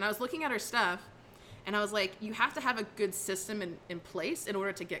project, and I was looking at her stuff, and I was like, "You have to have a good system in place in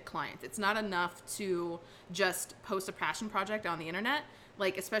order to get clients. It's not enough to just post a passion project on the internet,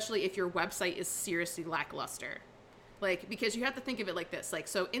 like especially if your website is seriously lackluster." Like, because you have to think of it like this. Like,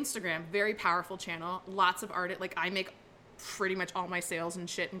 so Instagram, very powerful channel, lots of art. Like, I make pretty much all my sales and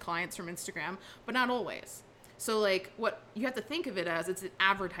shit and clients from Instagram, but not always. So like what you have to think of it as, it's an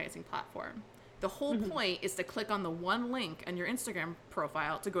advertising platform. The whole point is to click on the one link on your Instagram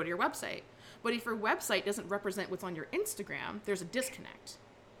profile to go to your website. But if your website doesn't represent what's on your Instagram, there's a disconnect.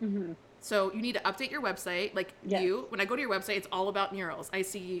 So you need to update your website. Like Yes. when I go to your website, it's all about murals. I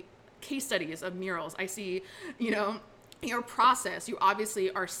see case studies of murals. I see, your process. You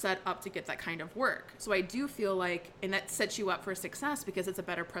obviously are set up to get that kind of work. So I do feel like, and that sets you up for success because it's a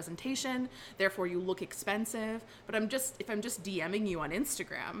better presentation. Therefore, you look expensive. But if I'm just DMing you on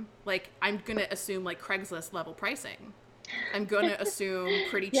Instagram, like I'm gonna assume like Craigslist level pricing. I'm gonna assume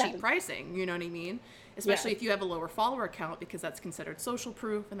pretty cheap Yes. pricing. You know what I mean? Especially Yes. if you have a lower follower count, because that's considered social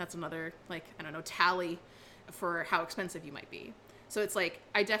proof, and that's another tally for how expensive you might be. So it's like,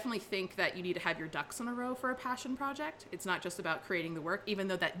 I definitely think that you need to have your ducks in a row for a passion project. It's not just about creating the work, even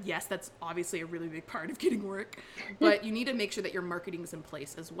though that's obviously a really big part of getting work. But you need to make sure that your marketing is in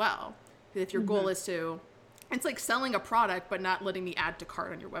place as well. If your goal is it's like selling a product, but not letting me add to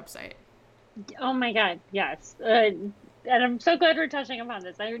cart on your website. Oh my God. Yes. And I'm so glad we're touching upon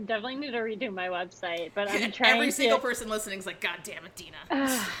this. I definitely need to redo my website, but I'm trying Every single to. person listening is like, God damn it,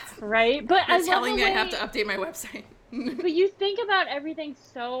 Dina. Right? But I You're love telling the me I have way- to update my website. But you think about everything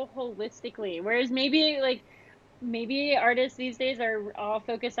so holistically, whereas maybe artists these days are all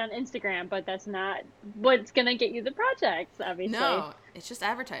focused on Instagram, but that's not what's gonna get you the projects, obviously. No, it's just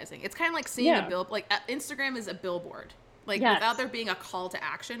advertising. It's kind of like seeing a Yeah. bill. Like Instagram is a billboard. Like Yes. without there being a call to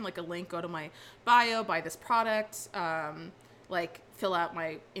action, like a link, go to my bio, buy this product, like fill out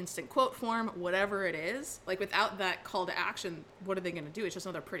my instant quote form, whatever it is. Like without that call to action, what are they going to do? It's just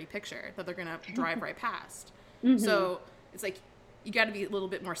another pretty picture that they're going to drive right past. So it's like you got to be a little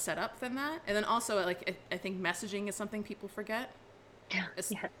bit more set up than that. And then also, like I think messaging is something people forget.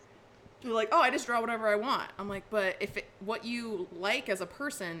 It's, Yes. People are like, oh, I just draw whatever I want. I'm like, but if what you like as a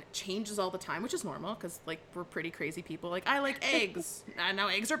person changes all the time, which is normal because like we're pretty crazy people. Like I like eggs. I know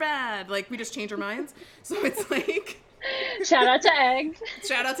eggs are bad. Like we just change our minds. So it's like Shout out to eggs.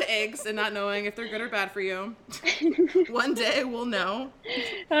 shout out to eggs and not knowing if they're good or bad for you. One day we'll know.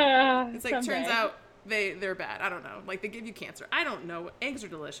 It's like Someday. turns out they're bad. I don't know. Like they give you cancer. I don't know. Eggs are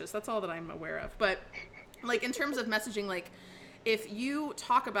delicious. That's all that I'm aware of. But like in terms of messaging, like if you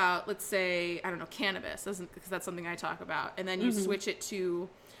talk about, let's say, I don't know, cannabis, because that's something I talk about, and then you switch it to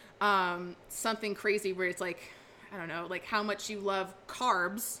something crazy where it's like, I don't know, like how much you love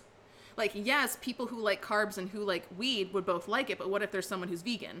carbs. Like, yes, people who like carbs and who like weed would both like it, but what if there's someone who's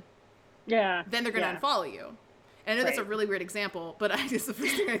vegan? Yeah. Then they're going to unfollow you. And I know that's a really weird example, but I just the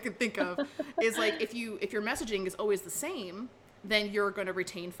first thing I could think of is like if your messaging is always the same, then you're going to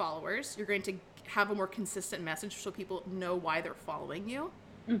retain followers. You're going to have a more consistent message so people know why they're following you.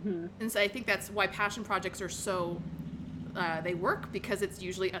 And so I think that's why passion projects are so they work, because it's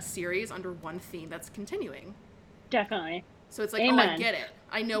usually a series under one theme that's continuing. Definitely. So it's like, Amen. oh, I get it.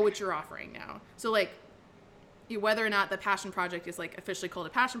 I know what you're offering now. So like whether or not the passion project is like officially called a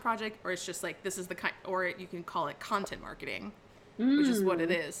passion project, or it's just like this is the kind, or you can call it content marketing, which is what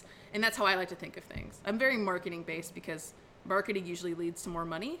it is. And that's how I like to think of things. I'm very marketing based because marketing usually leads to more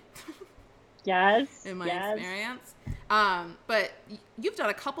money. Yes. In my yes. experience. But you've done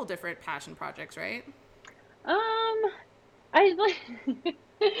a couple different passion projects, right? I like.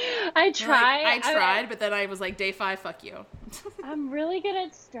 I tried. I tried, but then I was like, day 5, fuck you. I'm really good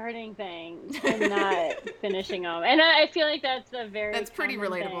at starting things and not finishing them, and I feel like that's pretty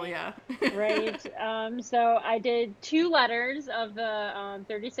relatable, thing, yeah. Right. So I did 2 letters of the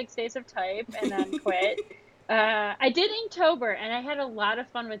 36 days of type, and then quit. I did Inktober, and I had a lot of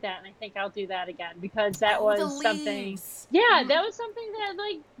fun with that, and I think I'll do that again because that was something. Leaves. Yeah, that was something that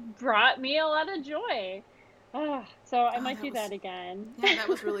like brought me a lot of joy. So I might do that again. Yeah, that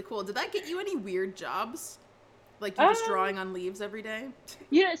was really cool. Did that get you any weird jobs? Like you're just drawing on leaves every day?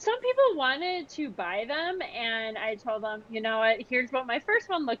 Some people wanted to buy them, and I told them, you know what, here's what my first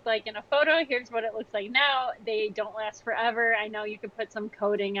one looked like in a photo, here's what it looks like now. They don't last forever. I know you could put some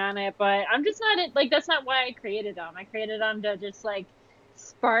coating on it, but I'm just not like, that's not why I created them. I created them to just like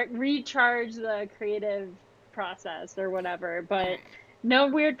recharge the creative process or whatever, but Right. no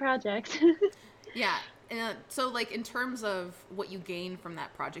weird projects. Yeah. So, like, in terms of what you gained from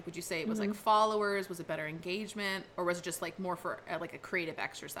that project, would you say it was Mhm. like followers? Was it better engagement? Or was it just like more for like a creative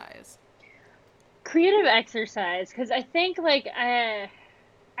exercise? Creative exercise, because I think like I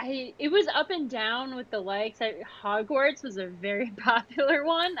it was up and down with the likes. Hogwarts was a very popular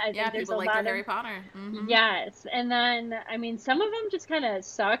one. I Yeah, think there's people a like their lot of Harry Potter. Mm-hmm. yes. And then I mean some of them just kind of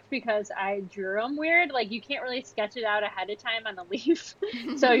sucked because I drew them weird. Like you can't really sketch it out ahead of time on a leaf.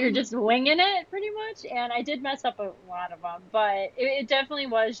 So you're just winging it pretty much. And I did mess up a lot of them, but it definitely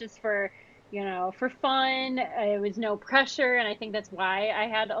was just for for fun. It was no pressure, and I think that's why I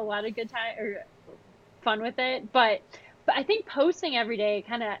had a lot of good time or fun with it. But I think posting every day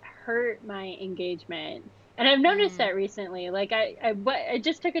kind of hurt my engagement. And I've noticed Mm. that recently. Like I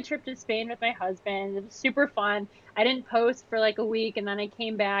just took a trip to Spain with my husband. It was super fun. I didn't post for like a week, and then I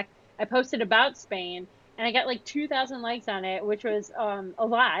came back. I posted about Spain, and I got like 2,000 likes on it, which was a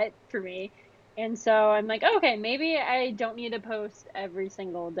lot for me. And so I'm like, okay, maybe I don't need to post every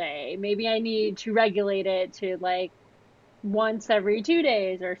single day. Maybe I need to regulate it to like once every 2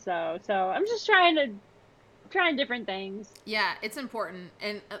 days or so. So I'm just trying different things. Yeah, it's important.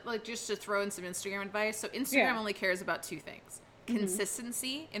 And like just to throw in some Instagram advice. So Instagram Yeah. only cares about two things: Hmm.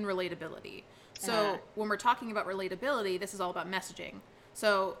 consistency and relatability. Uh, So when we're talking about relatability, this is all about messaging.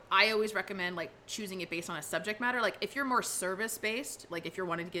 So I always recommend like choosing it based on a subject matter. Like if you're more service based, like if you're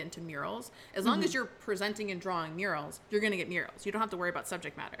wanting to get into murals, as long as hmm. you're presenting and drawing murals, you're going to get murals. You don't have to worry about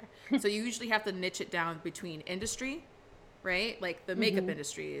subject matter. So you usually have to niche it down between industry, right? Like the makeup Hmm.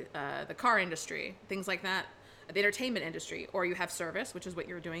 industry, the car industry, things like that, the entertainment industry, or you have service, which is what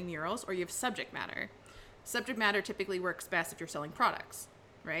you're doing, murals, or you have subject matter. Subject matter typically works best if you're selling products,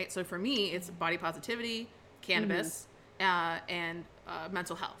 right? So for me, it's body positivity, Hmm. cannabis, and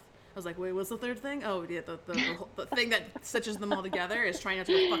mental health. I was like, wait, what's the third thing? Oh, yeah, the thing that stitches them all together is trying not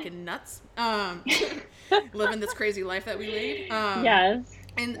to go fucking nuts. Living this crazy life that we lead. Yes.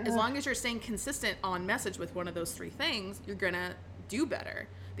 And as long as you're staying consistent on message with one of those three things, you're going to do better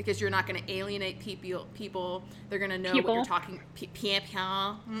because you're not going to alienate people. They're going to know what you're People. talking.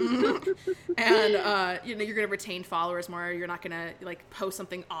 And, you're going to retain followers more. You're not going to like post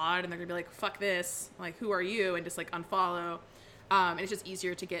something odd and they're going to be like, fuck this. Like, who are you? And just like unfollow. And it's just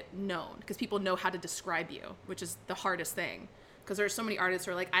easier to get known because people know how to describe you, which is the hardest thing. Because there's so many artists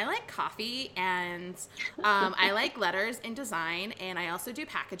who are like, I like coffee and I like letters and design and I also do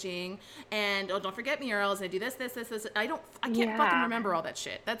packaging and oh, don't forget murals and I do this. I can't fucking Yeah. remember all that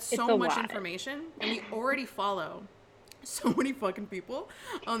shit. That's It's so a much lot. information and we already follow so many fucking people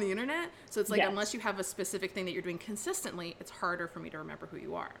on the internet. So it's like, Yes. unless you have a specific thing that you're doing consistently, it's harder for me to remember who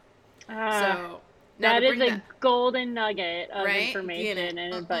you are. Ah, So now to that is bring a that, golden nugget of right? Get it. information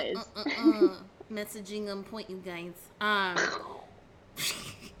and advice. Messaging on point, you guys.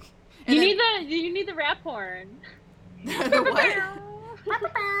 And then You need the rap horn. the what?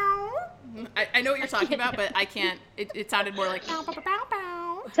 I know what you're talking about, but I can't. It sounded more like pow, pow, pow, pow,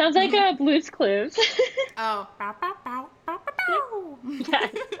 pow. Sounds like a Blue's Clues. Oh, pow, pow, pow, pow, pow, pow.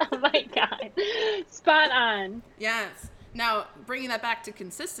 Yes. Oh my God. Spot on. Yes. Now, bringing that back to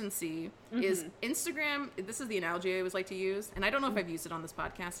consistency is Hmm. Instagram. This is the analogy I always like to use, and I don't know if I've used it on this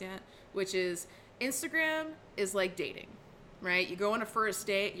podcast yet, which is Instagram is like dating, right? You go on a first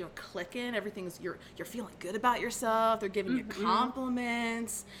date, you're clicking, you're feeling good about yourself. They're giving you Hmm.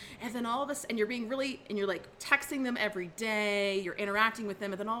 compliments, and then all of us, and you're being really, and you're like texting them every day. You're interacting with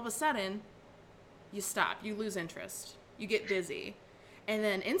them, and then all of a sudden, you stop. You lose interest. You get busy. And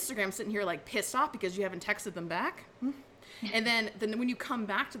then Instagram's sitting here like pissed off because you haven't texted them back. And then when you come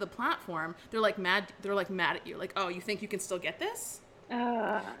back to the platform, they're like mad at you. Like, "Oh, you think you can still get this?"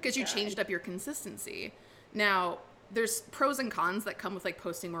 Oh, Because you God. changed up your consistency. Now, there's pros and cons that come with like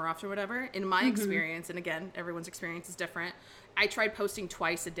posting more often or whatever. In my Hmm. experience, and again, everyone's experience is different. I tried posting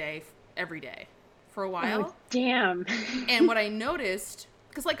twice a day every day for a Oh, while. damn. And what I noticed,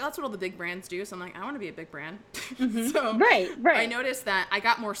 because like that's what all the big brands do, so I'm like, I want to be a big brand. Hmm. So Right, I right. noticed that I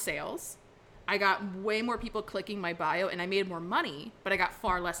got more sales. I got way more people clicking my bio and I made more money, but I got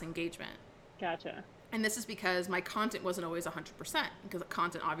far less engagement. Gotcha. And this is because my content wasn't always 100%, because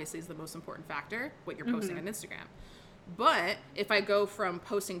content obviously is the most important factor, what you're posting Hmm. on Instagram. But if I go from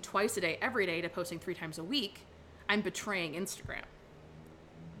posting twice a day every day to posting 3 times a week, I'm betraying Instagram.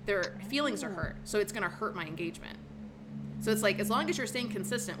 their feelings are hurt. So it's going to hurt my engagement. So it's like, as long as you're staying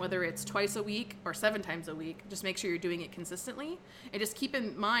consistent, whether it's twice a week or 7 times a week, just make sure you're doing it consistently, and just keep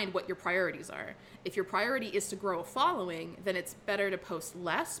in mind what your priorities are. If your priority is to grow a following, then it's better to post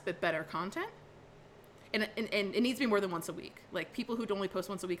less but better content. And it needs to be more than once a week. Like, people who only post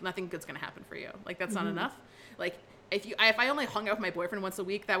once a week, nothing good's going to happen for you. Like, that's not enough. Like, if I only hung out with my boyfriend once a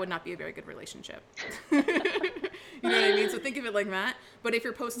week, that would not be a very good relationship. You know what I mean? So think of it like that. But if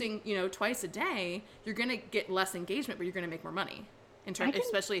you're posting, twice a day, you're going to get less engagement, but you're going to make more money,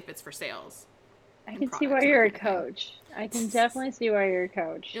 especially if it's for sales. I can see why you're a coach. I can definitely see why you're a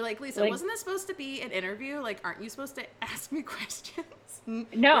coach. You're like, Lisa, wasn't this supposed to be an interview? Like, aren't you supposed to ask me questions?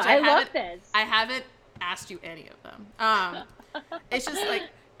 No, I love this. I haven't asked you any of them. It's just like,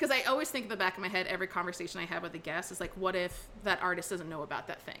 because I always think in the back of my head, every conversation I have with a guest is like, what if that artist doesn't know about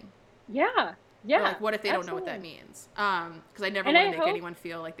that thing? Yeah. Yeah. Or like, what if they don't know what that means? Because I never want to make anyone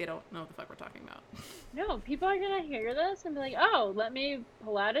feel like they don't know what the fuck we're talking about. No, people are going to hear this and be like, oh, let me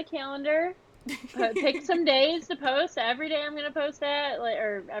pull out a calendar, pick some days to post. Every day I'm going to post at,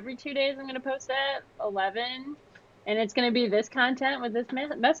 or every 2 days I'm going to post at 11. And it's going to be this content with this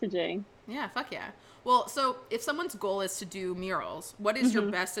messaging. Yeah, fuck yeah. Well, so if someone's goal is to do murals, what is your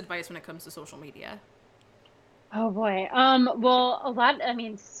best advice when it comes to social media? Oh boy. Well,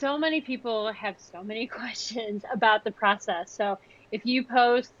 so many people have so many questions about the process. So if you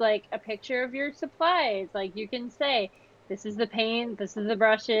post like a picture of your supplies, like you can say, this is the paint, this is the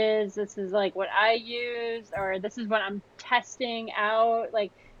brushes, this is like what I use, or this is what I'm testing out,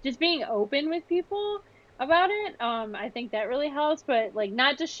 like just being open with people about it. I think that really helps, but like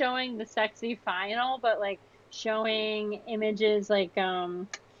not just showing the sexy final, but like showing images like your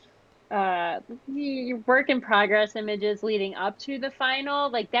work in progress images leading up to the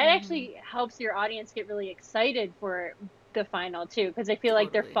final. Like that actually helps your audience get really excited for the final too, because they feel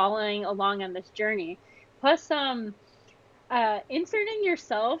like they're following along on this journey. Plus inserting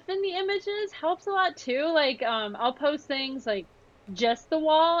yourself in the images helps a lot too. Like I'll post things like just the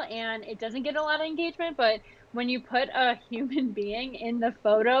wall and it doesn't get a lot of engagement, but when you put a human being in the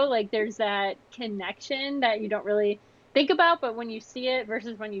photo, like there's that connection that you don't really think about, but when you see it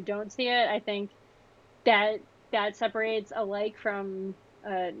versus when you don't see it, I think that separates a like from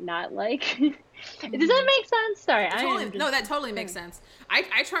not like. Does that make sense? Sorry, that totally makes sense.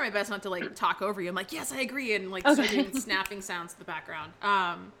 I try my best not to like talk over you. I'm like, yes, I agree, and like start doing snapping sounds to the background.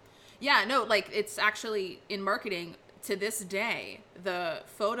 Like it's actually in marketing to this day, the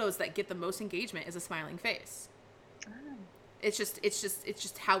photos that get the most engagement is a smiling face. It's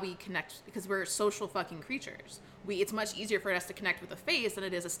just how we connect, because we're social fucking creatures. It's much easier for us to connect with a face than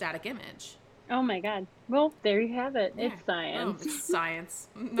it is a static image. Oh my God. Well, there you have it. Yeah. It's science. Oh, it's science.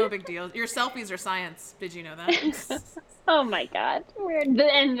 No big deal. Your selfies are science. Did you know that? Oh my God. Weird.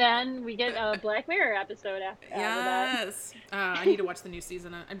 And then we get a Black Mirror episode after that. Yes. I need to watch the new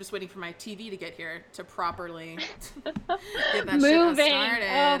season. I'm just waiting for my TV to get here to properly get that shit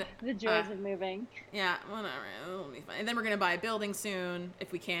started. Oh, the joys of moving. Yeah, whatever. It'll be fine. And then we're going to buy a building soon,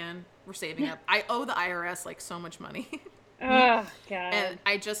 if we can. We're saving up. I owe the IRS like so much money. Oh, God. And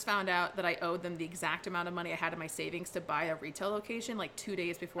I just found out that I owed them the exact amount of money I had in my savings to buy a retail location like 2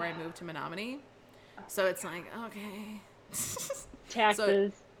 days before I moved to Menominee. So it's like, okay.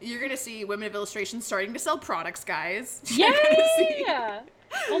 Taxes. So you're going to see Women of Illustration starting to sell products, guys. Yay!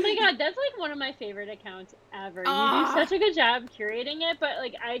 Oh my God, that's like one of my favorite accounts ever. You do such a good job curating it, but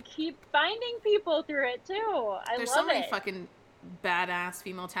like I keep finding people through it too. There's so many fucking badass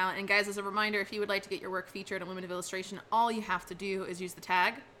female talent. And guys, as a reminder, if you would like to get your work featured on Women of Illustration, all you have to do is use the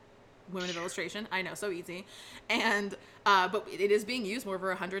tag Women of Illustration. I know, so easy. And but it is being used more over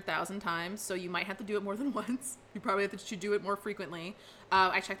 100,000 times, so you might have to do it more than once. You probably have to do it more frequently.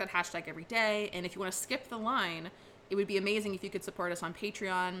 I check that hashtag every day, and if you want to skip the line, it would be amazing if you could support us on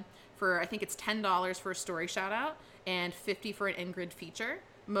Patreon for, I think it's $10 for a story shout out and $50 for an in-grid feature.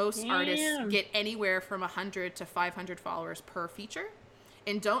 Most artists get anywhere from 100 to 500 followers per feature.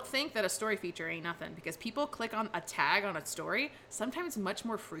 And don't think that a story feature ain't nothing, because people click on a tag on a story sometimes much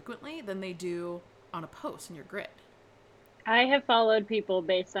more frequently than they do on a post in your grid. I have followed people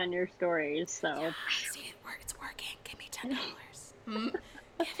based on your stories, so. Yeah, see, it's working. Give me $10.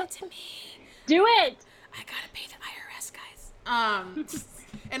 Give it to me. Do it! I gotta pay the IRS, guys.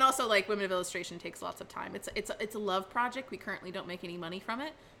 And also, like, Women of Illustration takes lots of time. It's a love project. We currently don't make any money from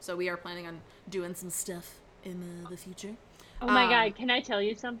it, so we are planning on doing some stuff in the future. Oh my God, can I tell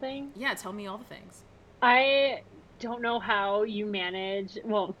you something? Yeah, tell me all the things. I don't know how you manage,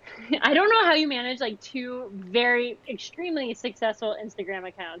 I don't know how you manage like 2 very extremely successful Instagram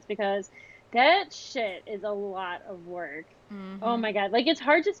accounts, because that shit is a lot of work. Oh Mm-hmm. my God. Like, it's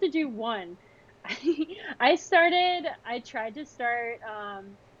hard just to do one. I tried to start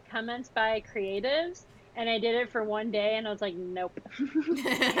comments by creatives, and I did it for one day and I was like, nope.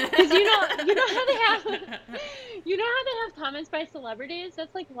 Because you know how they have comments by celebrities?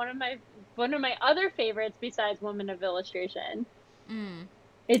 That's like one of my other favorites besides Women of Illustration. Mm,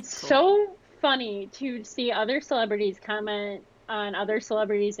 It's cool. so funny to see other celebrities comment on other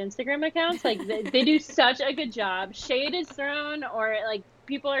celebrities' Instagram accounts. Like they do such a good job. Shade is thrown, or like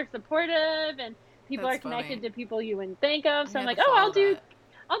people are supportive and people That's are connected funny. to people you wouldn't think of. I So I'm have to like, oh, follow that.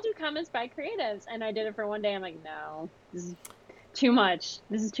 I'll do comments by creatives, and I did it for one day. I'm like, no, this is too much.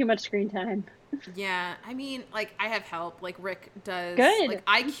 This is too much screen time. Yeah, I mean, like I have help. Like Rick does. Like Good,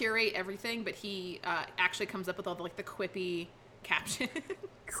 I curate everything, but he actually comes up with all the like the quippy captions.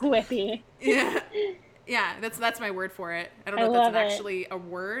 quippy. Yeah, yeah. That's my word for it. I don't I know if that's love it. actually a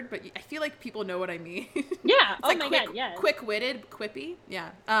word, but I feel like people know what I mean. Yeah. It's Oh like my God. Yes. quick-witted, quippy. Yeah.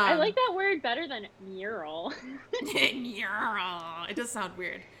 I like that word better than mural. It does sound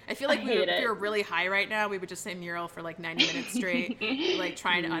weird. I feel I like hate if we it. were really high right now, we would just say mural for like 90 minutes straight, like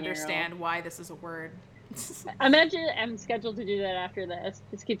trying to Mural. understand why this is a word. Imagine I'm scheduled to do that after this.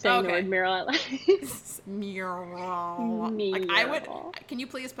 Just keep saying the word Okay. mural out loud. Mural. Like I would. Mural. Can you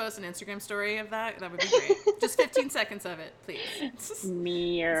please post an Instagram story of that? That would be great. Just 15 seconds of it, please. It's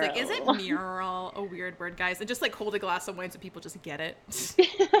like, is it Mural. mural a weird word, guys? And just like hold a glass of wine so people just get it.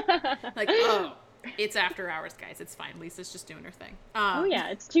 Like, oh, it's after hours, guys. It's fine. Lisa's just doing her thing. Oh yeah,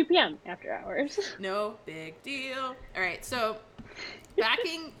 it's 2 p.m. after hours. No big deal. All right, so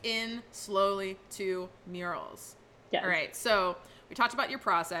backing in slowly to murals. All Yes. right, so we talked about your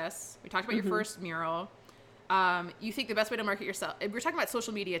process. We talked about your Hmm. first mural. You think the best way to market yourself? We were talking about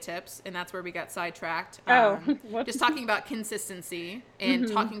social media tips, and that's where we got sidetracked. Oh, Just whoops. talking about consistency and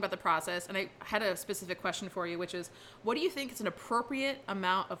Hmm. talking about the process. And I had a specific question for you, which is, what do you think is an appropriate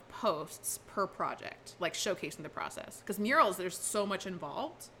amount of posts per project, like showcasing the process? Because murals, there's so much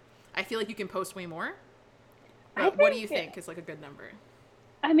involved. I feel like you can post way more. I But what do you think. think is like a good number?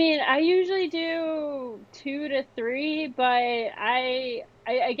 I mean, I usually do 2 to 3, but I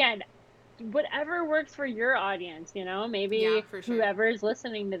again, whatever works for your audience, Yeah, maybe for sure. whoever is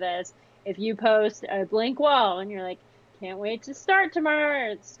listening to this, if you post a blank wall and you're like, can't wait to start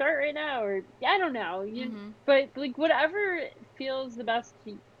tomorrow, or start right now, or I don't know, Mm-hmm. but like whatever feels the best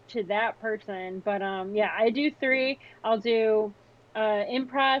to that person. But yeah, I do 3. I'll do in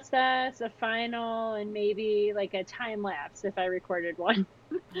process, a final, and maybe like a time lapse if I recorded one.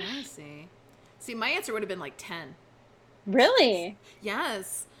 I see. See, my answer would have been like 10. Really?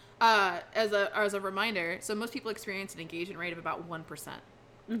 Yes. As a reminder, so most people experience an engagement rate of about 1%.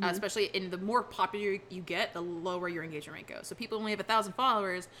 Hmm. Especially in the more popular you get, the lower your engagement rate goes. So people only have 1,000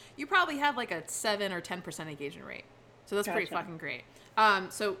 followers, you probably have like a 7 or 10% engagement rate. So that's pretty Gotcha. fucking great.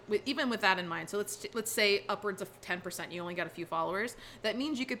 So even with that in mind, so let's say upwards of 10%, you only got a few followers. That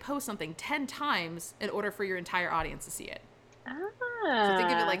means you could post something 10 times in order for your entire audience to see it. So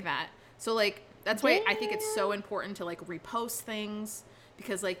think of it Ah, like that. So like that's why I think it's damn. so important to like repost things,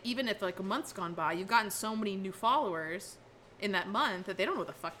 because like even if like a month's gone by, you've gotten so many new followers in that month that they don't know what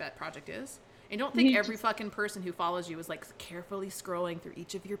the fuck that project is. And don't think You every just, fucking person who follows you is like carefully scrolling through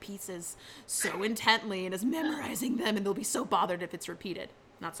each of your pieces so intently and is memorizing them, and they'll be so bothered if it's repeated.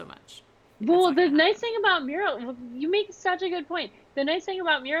 Not so much. That's well, not the gonna nice happen. thing about murals, well, you make such a good point. The nice thing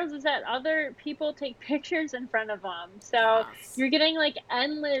about murals is that other people take pictures in front of them. So Yes. you're getting like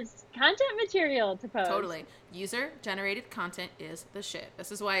endless content material to post. Totally. User generated content is the shit.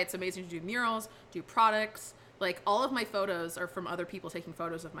 This is why it's amazing to do murals, do products. Like all of my photos are from other people taking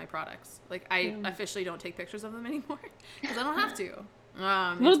photos of my products. Like I Mm. officially don't take pictures of them anymore because I don't have to.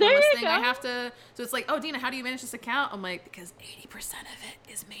 Well, It's one there less you thing I go. have to. So it's like, oh, Dina, how do you manage this account? I'm like, because 80% of it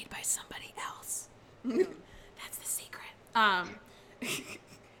is made by somebody else. Mm. That's the secret.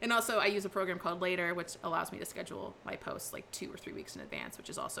 And also, I use a program called Later, which allows me to schedule my posts like 2 or 3 weeks in advance, which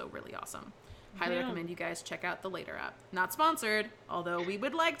is also really awesome. Highly Damn. recommend you guys check out the Later app. Not sponsored, although we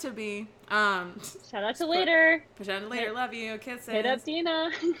would like to be. Shout out to Just put later. pretend Later, Hit, love you, hit kisses. up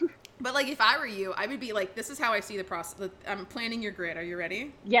Dina. But like, if I were you, I would be like, this is how I see the process. I'm planning your grid. Are you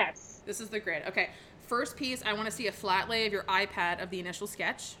ready? Yes. This is the grid. Okay. First piece, I want to see a flat lay of your iPad of the initial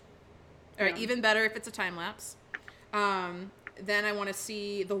sketch. All right. Damn. Even better if it's a time lapse. Then I want to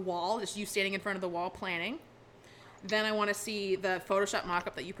see the wall, just you standing in front of the wall planning. Then I want to see the Photoshop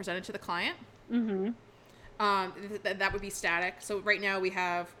mockup that you presented to the client. Mm-hmm. That would be static. So right now we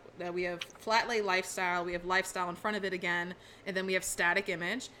have flat lay lifestyle, we have lifestyle in front of it again, and then we have static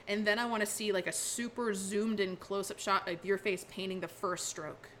image. And then I want to see like a super zoomed in close up shot of your face painting the first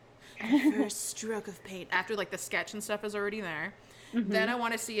stroke. the first stroke of paint after like the sketch and stuff is already there. Then I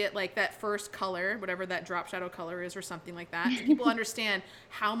want to see it like that first color, whatever that drop shadow color is or something like that. So people understand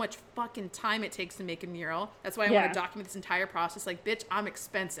how much fucking time it takes to make a mural. That's why I want to document this entire process. Like, bitch, I'm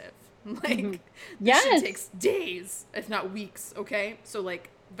expensive. Like, this shit takes days, if not weeks, okay? So, like,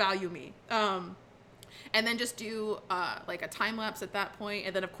 value me. And then just do like a time lapse at that point,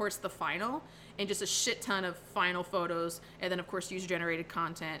 and then of course the final, and just a shit ton of final photos, and then of course user generated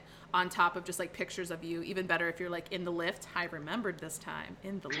content on top of just like pictures of you. Even better if you're like in the lift. I remembered this time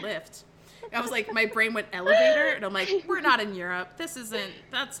in the lift. I was like, my brain went elevator, and I'm like, we're not in Europe.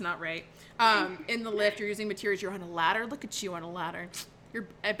 That's not right. In the lift, you're using materials. You're on a ladder. Look at you on a ladder.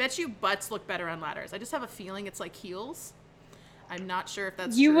 I bet you butts look better on ladders. I just have a feeling it's like heels. I'm not sure if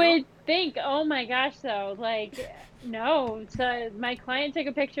that's You true. would think, oh my gosh, though, like, no. So my client took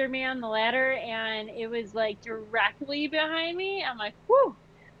a picture of me on the ladder, and it was like directly behind me. I'm like, whew,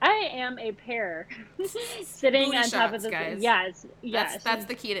 I am a pear sitting Booty on shots, top of the guys. Yes, yes. That's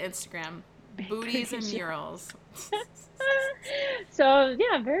the key to Instagram. Booties and murals. So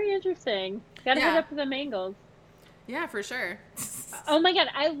yeah, very interesting. Gotta hit up the mangles. Yeah, for sure. Oh my god,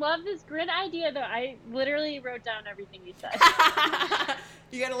 I love this grid idea though. I literally wrote down everything you said.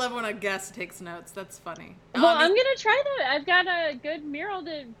 You gotta love when a guest takes notes. That's funny. Well, I'm gonna try that. I've got a good mural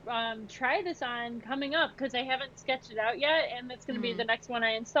to try this on coming up because I haven't sketched it out yet, and it's gonna be the next one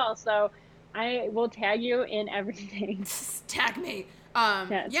I install. So I will tag you in everything. Tag me.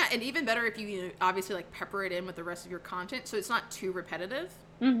 Yes. Yeah, and even better if you obviously like pepper it in with the rest of your content, so it's not too repetitive.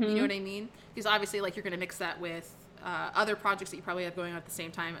 You know what I mean? Because obviously, like, you're gonna mix that with other projects that you probably have going on at the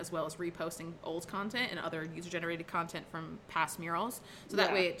same time, as well as reposting old content and other user-generated content from past murals. So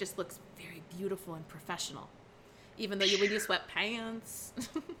that way it just looks very beautiful and professional, even though you would use sweatpants.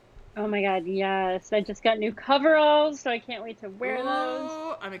 Oh my god, yes. I just got new coveralls, so I can't wait to wear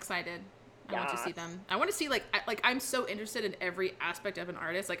those. I'm excited. I want to see them. I want to see, I'm so interested in every aspect of an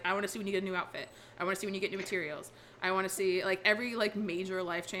artist. Like, I want to see when you get a new outfit. I want to see when you get new materials. I want to see, like, every, like, major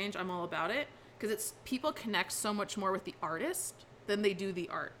life change. I'm all about it. Because people connect so much more with the artist than they do the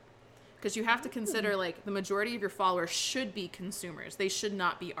art. Because you have to consider, like, the majority of your followers should be consumers. They should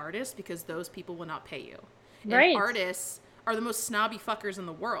not be artists, because those people will not pay you. And artists are the most snobby fuckers in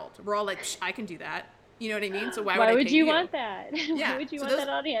the world. We're all like, I can do that. You know what I mean? So why would I pay you want that? Yeah. Why would you want that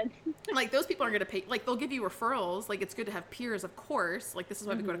audience? Like, those people aren't going to pay. Like, they'll give you referrals. Like, it's good to have peers, of course. Like, this is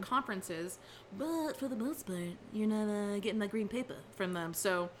why we go to conferences. But for the most part, you're not getting that green paper from them.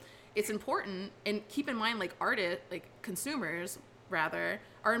 So it's important. And keep in mind, like, consumers, rather,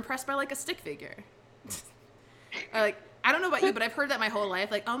 are impressed by, like, a stick figure. Like, I don't know about you, but I've heard that my whole life.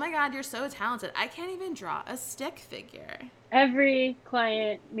 Like, oh my God, you're so talented. I can't even draw a stick figure. Every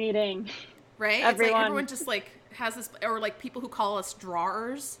client meeting. Right? Everyone. It's like everyone just, like, has this, or, like, people who call us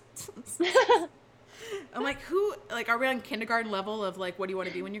drawers. I'm like, are we on kindergarten level of, like, what do you want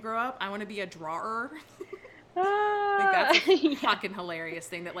to be when you grow up? I want to be a drawer. Like, that's a fucking hilarious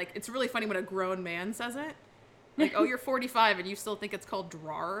thing that, like, it's really funny when a grown man says it. Like, oh, you're 45 and you still think it's called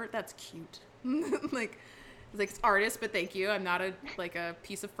drawer? That's cute. Like, it's artist, but thank you. I'm not a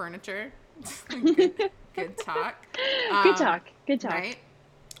piece of furniture. Good talk. Good talk. Right?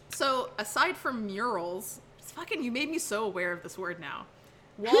 So, aside from murals, you made me so aware of this word now.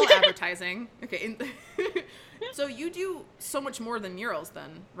 Wall advertising. Okay. So you do so much more than murals then,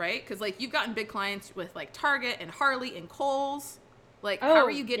 right? Because, like, you've gotten big clients with, like, Target and Harley and Kohl's. Like, how are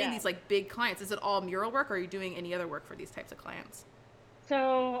you getting these, like, big clients? Is it all mural work, or are you doing any other work for these types of clients?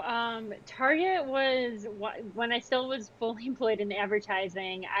 So, Target was, when I still was fully employed in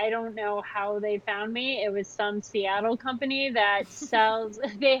advertising, I don't know how they found me. It was some Seattle company that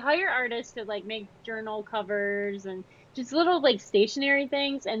they hire artists to, like, make journal covers and just little, like, stationary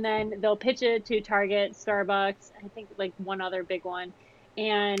things, and then they'll pitch it to Target, Starbucks, I think, like, one other big one.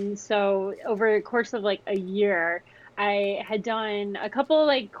 And so over the course of, like, a year, I had done a couple,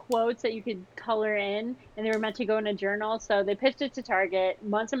 like, quotes that you could color in, and they were meant to go in a journal. So they pitched it to Target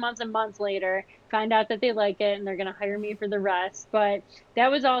months and months and months later, find out that they like it, and they're going to hire me for the rest. But that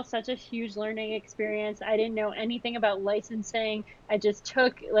was all such a huge learning experience. I didn't know anything about licensing. I just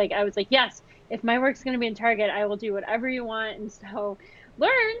took, like, I was like, yes, if my work's going to be in Target, I will do whatever you want. And so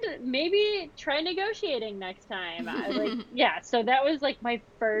learned, maybe try negotiating next time. So that was, like, my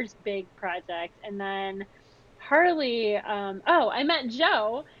first big project. And then Harley, I met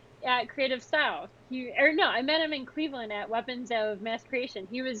Joe at Creative South. I met him in Cleveland at Weapons of Mass Creation.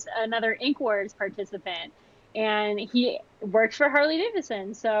 He was another Ink Wars participant, and he works for Harley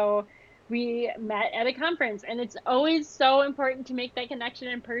Davidson. So we met at a conference, and it's always so important to make that connection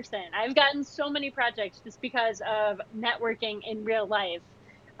in person. I've gotten so many projects just because of networking in real life.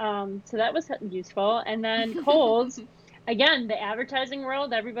 So that was useful. And then Kohl's, again, the advertising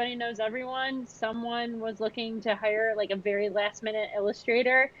world, everybody knows everyone. Someone was looking to hire like a very last minute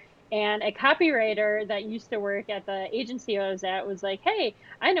illustrator, and a copywriter that used to work at the agency I was at was like, "Hey,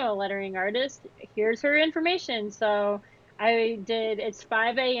 I know a lettering artist. Here's her information." So I did It's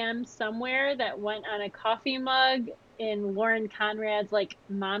 5 a.m. somewhere that went on a coffee mug in Lauren Conrad's like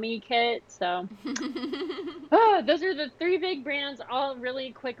mommy kit. So oh, those are the three big brands all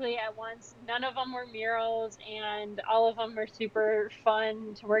really quickly at once. None of them were murals, and all of them were super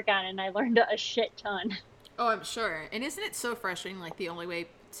fun to work on, and I learned a shit ton. Oh, I'm sure. And isn't it so frustrating? Like the only way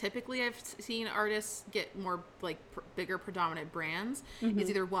typically I've seen artists get more like bigger predominant brands is Hmm.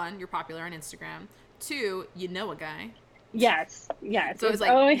 either one, you're popular on Instagram, two, you know a guy. Yes, yes. So it's It's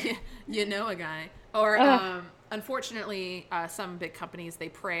like always, you know a guy, or ugh, unfortunately, some big companies they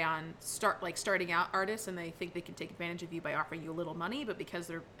prey on starting out artists, and they think they can take advantage of you by offering you a little money, but because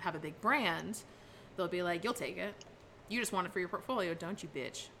they have a big brand, they'll be like, "You'll take it. You just want it for your portfolio, don't you,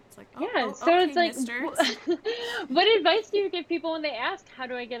 bitch?" It's like, "Oh, yeah. oh, So okay, it's like, mister." what advice do you give people when they ask, how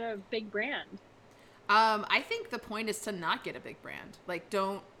do I get a big brand? I think the point is to not get a big brand. Like,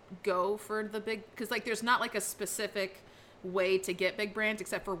 don't go for the big, because like, there's not like a specific way to get big brands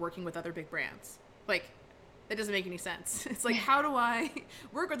except for working with other big brands. Like, that doesn't make any sense. It's like, how do I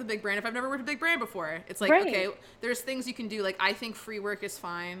work with a big brand if I've never worked with a big brand before? It's like, okay, Right. there's things you can do. Like, I think free work is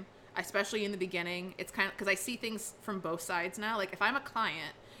fine, especially in the beginning. It's kind of because I see things from both sides now. Like, if I'm a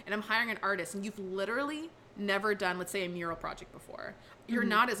client and I'm hiring an artist and you've literally never done, let's say, a mural project before, you're Hmm.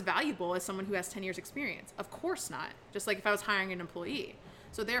 not as valuable as someone who has 10 years experience. Of course not. Just like if I was hiring an employee.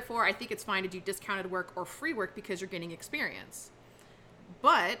 So therefore, I think it's fine to do discounted work or free work because you're gaining experience.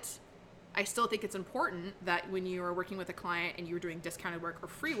 But I still think it's important that when you are working with a client and you're doing discounted work or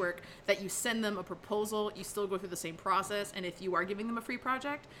free work, that you send them a proposal, you still go through the same process, and if you are giving them a free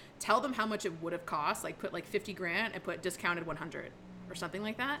project, tell them how much it would have cost, like put like 50 grand and put discounted 100 or something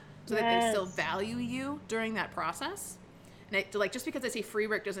like that, so that they still Yes. value you during that process. And like just because I say free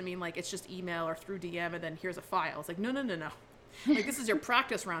work doesn't mean like it's just email or through DM and then here's a file. It's like no no no no. Like this is your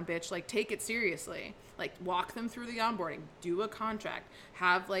practice round, bitch. Like take it seriously. Like walk them through the onboarding, do a contract,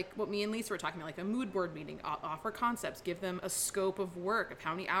 have like what me and Lisa were talking about, like a mood board meeting, offer concepts, give them a scope of work of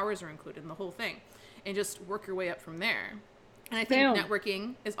how many hours are included in the whole thing, and just work your way up from there. And I think Boom.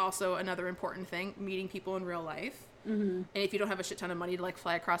 networking is also another important thing, meeting people in real life. Hmm. And if you don't have a shit ton of money to like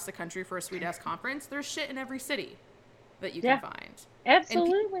fly across the country for a sweet ass conference, there's shit in every city that you can Yeah, find. And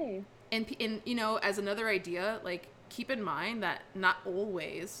absolutely. and you know, as another idea, like keep in mind that not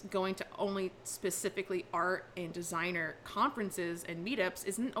always going to only specifically art and designer conferences and meetups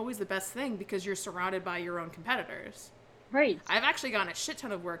isn't always the best thing because you're surrounded by your own competitors. Right. I've actually gotten a shit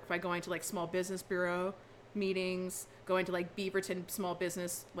ton of work by going to like small business bureau meetings, going to like Beaverton small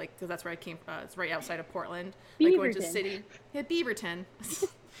business, like cause that's where I came. It's right outside of Portland. Like going to the Beaverton. city, yeah, Beaverton,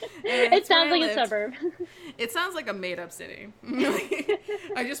 and It that's where sounds I like a lived. suburb. It sounds like a made up city.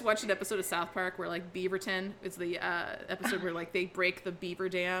 I just watched an episode of South Park where like Beaverton is the episode where like they break the beaver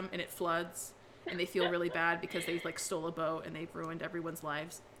dam and it floods and they feel really bad because they like stole a boat and they've ruined everyone's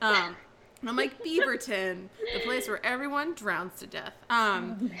lives. And I'm like Beaverton, the place where everyone drowns to death. Oh,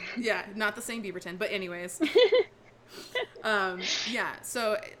 man. Yeah, not the same Beaverton, but anyways. Yeah,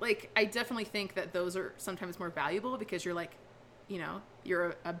 so like I definitely think that those are sometimes more valuable because you're like, you know,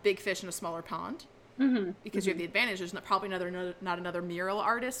 you're a big fish in a smaller pond Hmm. because you have Hmm. the advantage. There's probably not another mural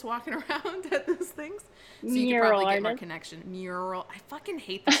artist walking around at those things, so you could Mural probably get more artist. connection. Mural, I fucking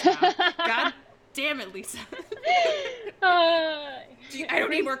hate this now. God damn it, Lisa. uh, I it don't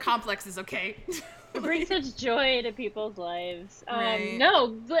need brings more complexes, okay? it brings such joy to people's lives. Right. No,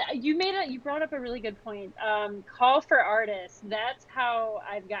 but you brought up a really good point. Call for artists. That's how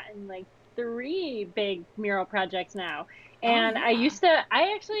I've gotten like three big mural projects now. Oh And yeah.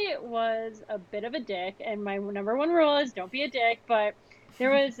 I actually was a bit of a dick, and my number one rule is don't be a dick. But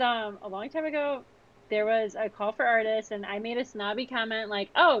there was a long time ago, there was a call for artists, and I made a snobby comment like,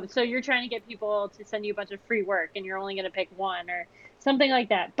 "Oh, so you're trying to get people to send you a bunch of free work, and you're only going to pick one or something like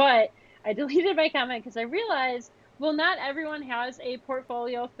that." But I deleted my comment because I realized, well, not everyone has a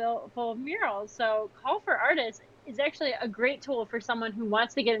portfolio full of murals. So call for artists is actually a great tool for someone who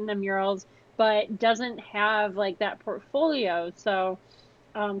wants to get into murals but doesn't have like that portfolio. So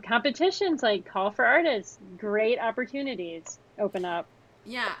competitions like call for artists, great opportunities open up.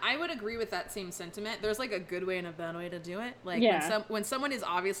 Yeah, I would agree with that same sentiment. There's like a good way and a bad way to do it. Like Yeah. when someone is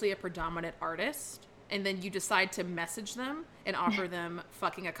obviously a predominant artist and then you decide to message them and offer them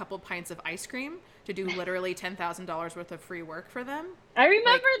fucking a couple pints of ice cream to do literally $10,000 worth of free work for them. I remember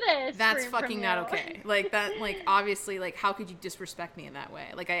Like, this. that's fucking not okay. Like that, like obviously, like how could you disrespect me in that way?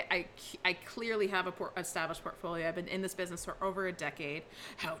 Like I clearly have a established portfolio. I've been in this business for over a decade.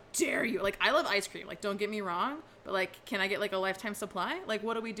 How dare you? Like I love ice cream. Like don't get me wrong, but like can I get like a lifetime supply? Like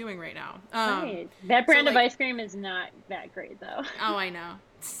what are we doing right now? Right. That brand of ice cream is not that great though. Oh, I know.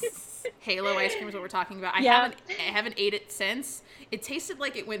 Halo ice cream is what we're talking about. I haven't ate it since. It tasted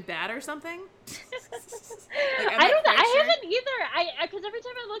like it went bad or something. Like, I don't know. I haven't either. Because every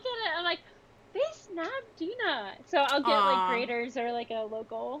time I look at it, I'm like, they snapped Dina. So I'll get like Graders or like a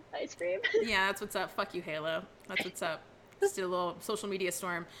local ice cream. Yeah, that's what's up. Fuck you, Halo. That's what's up. Just did a little social media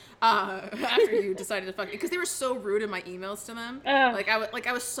storm after you decided to fuck, because they were so rude in my emails to them.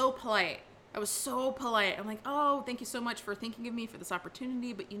 I was so polite. I'm like, oh, thank you so much for thinking of me for this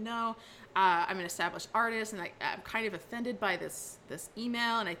opportunity. But I'm an established artist, and I'm kind of offended by this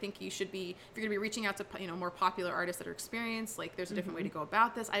email. And I think you should be, if you're going to be reaching out to more popular artists that are experienced, like there's a different way to go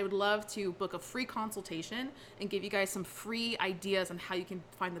about this. I would love to book a free consultation and give you guys some free ideas on how you can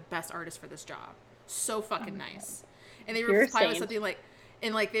find the best artist for this job. So fucking nice. And they replied with something like,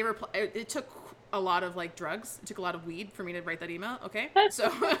 it took a lot of like drugs. It took a lot of weed for me to write that email. Okay. So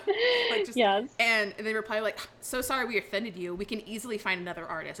like just, yes. And they reply like, so sorry we offended you. We can easily find another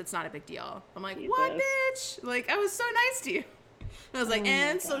artist. It's not a big deal. I'm like, Jesus. What, bitch? Like I was so nice to you. And I was like,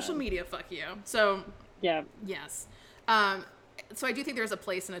 and social media, fuck you. So yeah. Yes. So I do think there's a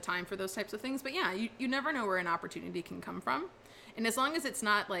place and a time for those types of things, but yeah, you never know where an opportunity can come from. And as long as it's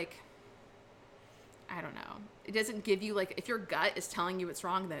not like, I don't know, it doesn't give you like, if your gut is telling you it's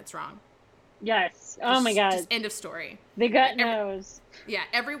wrong, then it's wrong. Yes. Oh my God. Just end of story. The gut knows. Yeah.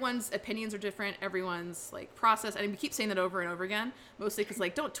 Everyone's opinions are different. Everyone's like process. And we keep saying that over and over again, mostly because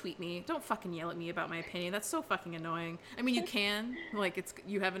like, don't tweet me. Don't fucking yell at me about my opinion. That's so fucking annoying. I mean, you can, like,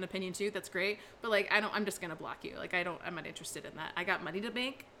 you have an opinion too. That's great. But like, I'm just going to block you. Like, I'm not interested in that. I got money to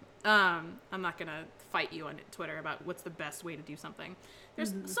make. I'm not going to fight you on Twitter about what's the best way to do something.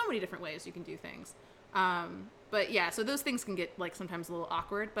 There's so many different ways you can do things. But yeah, so those things can get like sometimes a little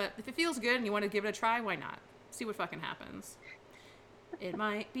awkward, but if it feels good and you want to give it a try, why not? See what fucking happens. It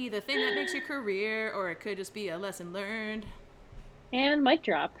might be the thing that makes your career, or it could just be a lesson learned. And mic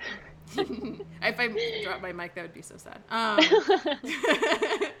drop. If I dropped my mic, that would be so sad.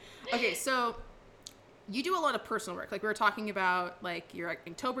 Okay, so you do a lot of personal work. Like we were talking about like your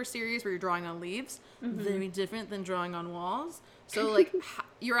Inktober series where you're drawing on leaves. Very different than drawing on walls. So like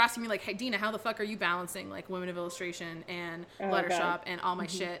you're asking me like, hey Dina, how the fuck are you balancing like Women of Illustration and Letter Shop and all my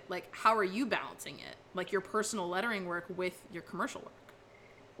shit? Like how are you balancing it? Like your personal lettering work with your commercial work?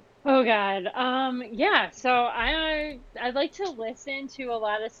 Oh God. Yeah. So I like to listen to a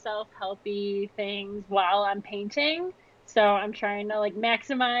lot of self-helpy things while I'm painting. So I'm trying to like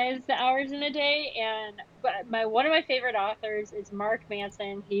maximize the hours in a day. But one of my favorite authors is Mark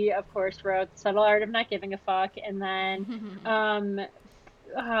Manson. He of course wrote The Subtle Art of Not Giving a Fuck, and then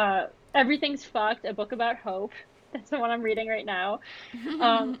Everything's Fucked, a book about hope. That's the one I'm reading right now.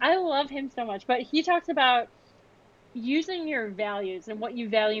 I love him so much. But he talks about using your values and what you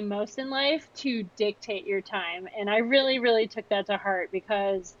value most in life to dictate your time. And I really, really took that to heart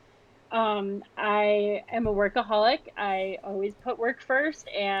because I am a workaholic. I always put work first,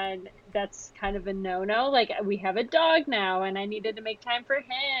 and that's kind of a no-no. Like we have a dog now and I needed to make time for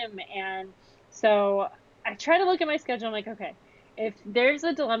him. And so I try to look at my schedule. I'm like, okay, if there's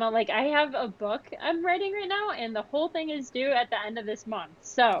a dilemma, like I have a book I'm writing right now and the whole thing is due at the end of this month.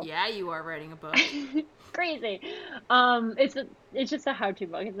 So yeah, you are writing a book. Crazy. It's just a how-to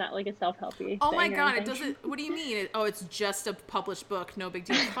book. It's not like a self-helpy. Oh my God, it doesn't. What do you mean? It's just a published book. No big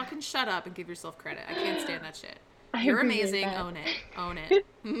deal. Fucking shut up and give yourself credit. I can't stand that shit. You're amazing. That. Own it.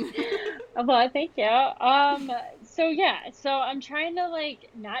 Well, thank you. So yeah, so I'm trying to like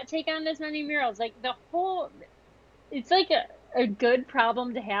not take on as many murals. Like it's like a good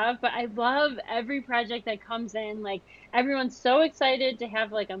problem to have, but I love every project that comes in. Like everyone's so excited to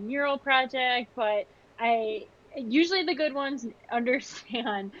have like a mural project, but usually the good ones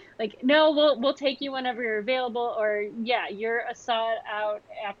understand like, no, we'll take you whenever you're available, or yeah, you're a sought out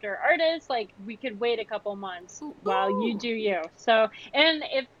after artist, like we could wait a couple months while you do you. So, and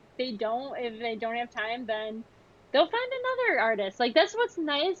if they don't have time, then they'll find another artist. Like that's what's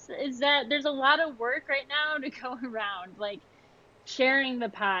nice, is that there's a lot of work right now to go around, like sharing the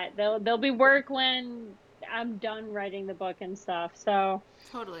pot. There'll be work when I'm done writing the book and stuff. So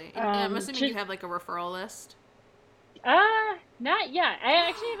totally. I'm assuming you have like a referral list. Not yet. I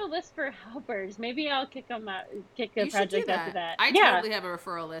actually have a list for helpers. Maybe I'll kick the project after that. I totally have a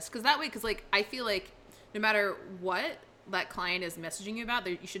referral list, because that way, because like I feel like no matter what, that client is messaging you about,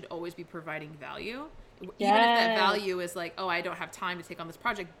 you should always be providing value. Even if Yes. that value is like, oh, I don't have time to take on this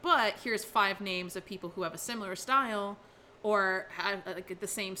project, but here's 5 names of people who have a similar style or have like the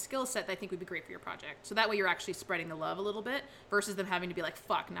same skill set that I think would be great for your project. So that way you're actually spreading the love a little bit versus them having to be like,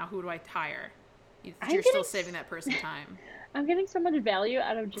 fuck, now who do I hire? You're still saving that person time. I'm getting so much value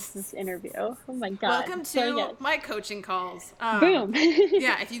out of just this interview. Oh my God. Welcome So to yes. my coaching calls. Boom.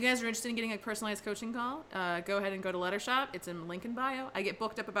 Yeah, if you guys are interested in getting a personalized coaching call, go ahead and go to Lettershop. It's in link in bio. I get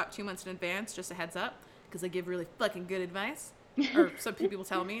booked up about 2 months in advance, just a heads up, because I give really fucking good advice. Or some people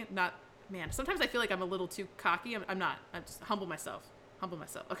tell me, not, man, sometimes I feel like I'm a little too cocky. I'm not. I'm just humble myself.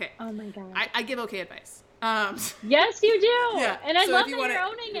 Okay. Oh my God. I give okay advice. Yes, you do. Yeah. And I So love if you that wanna- you're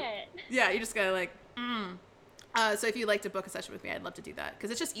owning it. Yeah, you just gotta like, so if you'd like to book a session with me, I'd love to do that.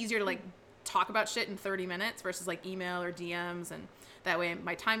 Because it's just easier to like talk about shit in 30 minutes versus like email or DMs. And that way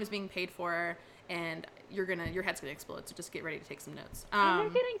my time is being paid for and your head's gonna explode. So just get ready to take some notes. And you're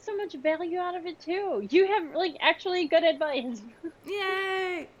getting so much value out of it too. You have like actually good advice.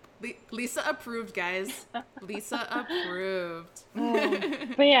 Yay! Lisa approved, guys. Lisa approved.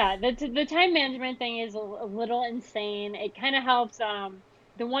 But yeah, the time management thing is a little insane. It kind of helps.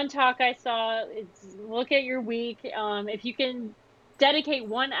 The one talk I saw, it's look at your week. If you can dedicate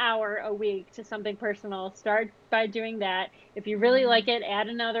 1 hour a week to something personal, start by doing that. If you really like it, add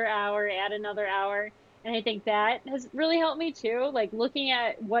another hour. And I think that has really helped me too. Like looking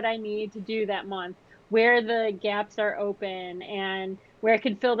at what I need to do that month, where the gaps are open, and where I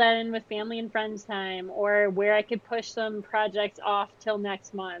could fill that in with family and friends time, or where I could push some projects off till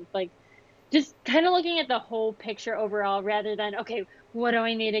next month. Like just kind of looking at the whole picture overall rather than, okay, what do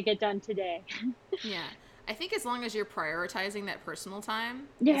I need to get done today? Yeah. I think as long as you're prioritizing that personal time,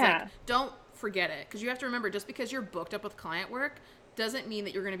 Yeah. it's like, don't forget it. Because you have to remember, just because you're booked up with client work doesn't mean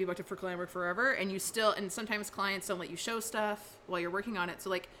that you're going to be booked up for client work forever. And sometimes clients don't let you show stuff while you're working on it. So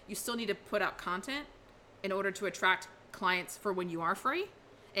like you still need to put out content in order to attract clients for when you are free,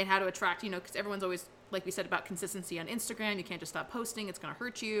 and how to attract, because everyone's always, like we said about consistency on Instagram, you can't just stop posting. It's going to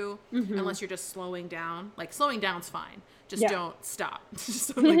hurt you unless you're just slowing down. Like slowing down's fine. Just don't stop.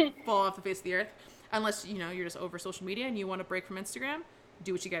 Just don't like fall off the face of the earth. Unless, you're just over social media and you want to break from Instagram,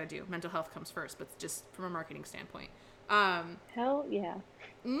 do what you got to do. Mental health comes first, but just from a marketing standpoint. Hell yeah.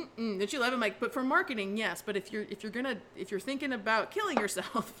 Don't you love it? Like, but for marketing, yes. But if you're thinking about killing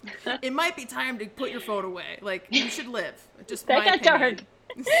yourself, it might be time to put your phone away. Like, you should live. Just That my got opinion. dark.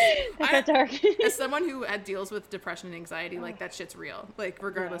 That got dark. As someone who deals with depression and anxiety, like that shit's real. Like,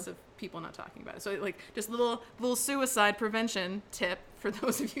 regardless of people not talking about it. So, like, just little suicide prevention tip for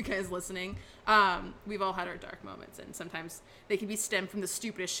those of you guys listening. We've all had our dark moments, and sometimes they can be stemmed from the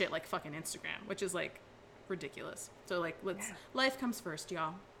stupidest shit, like fucking Instagram, which is like ridiculous. So like life comes first,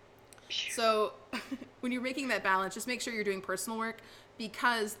 y'all. So when you're making that balance, just make sure you're doing personal work,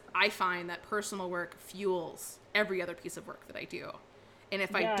 because I find that personal work fuels every other piece of work that I do. And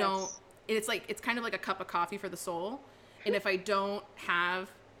if I don't, it's kind of like a cup of coffee for the soul. And if I don't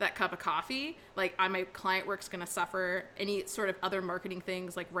have that cup of coffee, like my client work's going to suffer. Any sort of other marketing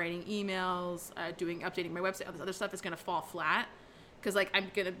things like writing emails, updating my website, all this other stuff is going to fall flat, because like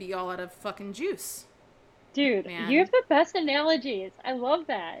I'm going to be all out of fucking juice. Dude, Man. you have the best analogies. I love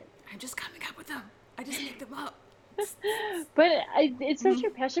that. I'm just coming up with them. I just make them up. But it's such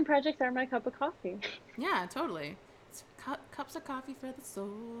your passion projects are my cup of coffee. Yeah, totally. It's cups of coffee for the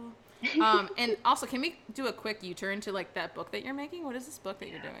soul. And also, can we do a quick U-turn to like that book that you're making? What is this book that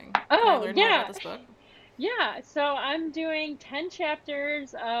you're doing? Can I learn more about this book? Yeah, so I'm doing 10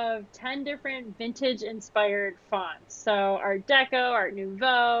 chapters of 10 different vintage inspired fonts. So Art Deco, Art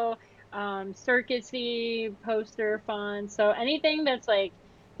Nouveau, circusy poster fonts. So anything that's like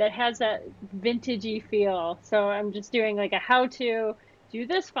that has that vintagey feel. So I'm just doing like a how to do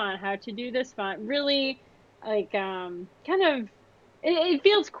this font, how to do this font. Really like kind of it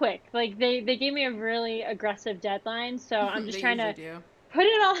feels quick. Like they gave me a really aggressive deadline, so I'm just trying to put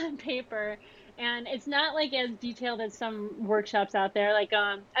it all on paper. And it's not like as detailed as some workshops out there. Like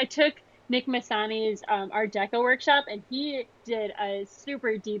I took Nick Masani's Art Deco workshop, and he did a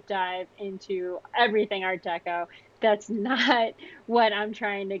super deep dive into everything Art Deco. That's not what I'm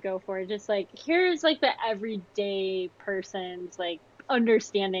trying to go for. Just like, here's like the everyday person's like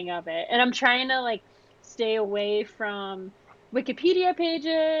understanding of it. And I'm trying to like stay away from Wikipedia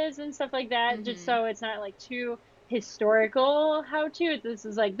pages and stuff like that, just so it's not like too historical how to. This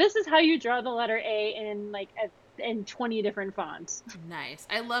is how you draw the letter A in 20 different fonts. Nice.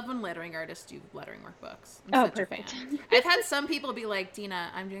 I love when lettering artists do lettering workbooks. I'm such perfect. A fan. I've had some people be like, Dina,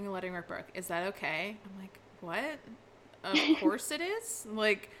 I'm doing a lettering workbook. Is that okay? I'm like, what? Of course it is.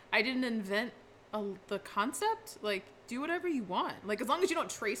 Like, I didn't invent the concept. Like, do whatever you want. Like, as long as you don't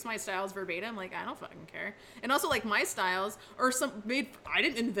trace my styles verbatim, like, I don't fucking care. And also, like, my styles are I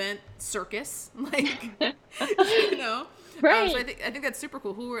didn't invent circus. Like, you know? Right. So I think that's super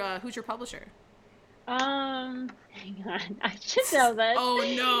cool. Who's your publisher? Hang on. I should know this. Oh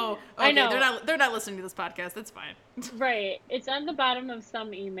no. Okay, I know. they're not listening to this podcast. That's fine. Right. It's on the bottom of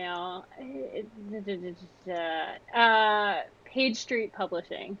some email. Page Street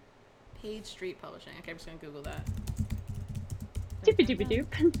Publishing. Page Street Publishing. Okay, I'm just gonna Google that. Doopy doopy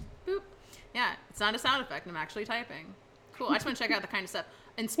doop. Boop. Yeah, it's not a sound effect. I'm actually typing. Cool. I just want to check out the kind of stuff.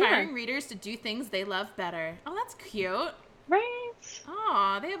 Inspiring readers to do things they love better. Oh, that's cute. Right.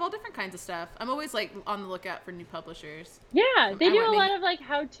 Aw, they have all different kinds of stuff. I'm always like on the lookout for new publishers. Yeah, they do a lot of like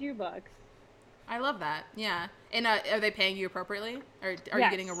how-to books. I love that. Yeah. And are they paying you appropriately? Or are you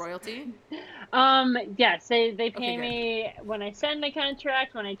getting a royalty? Yes, they pay me when I send the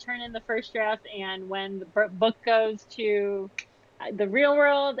contract, when I turn in the first draft, and when the book goes to the real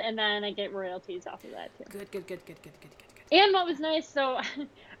world, and then I get royalties off of that too. Good. And what was nice, so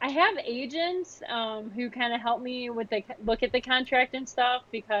I have agents who kind of help me with the look at the contract and stuff,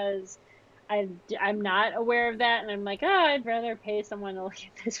 because I'm not aware of that, and I'm like, I'd rather pay someone to look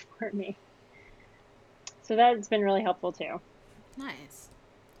at this for me. So that's been really helpful too. Nice.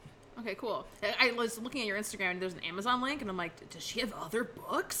 Okay, cool. I was looking at your Instagram, and there's an Amazon link, and I'm like, does she have other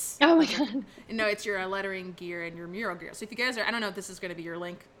books? Oh my God. No, it's your lettering gear and your mural gear. So if you guys I don't know if this is going to be your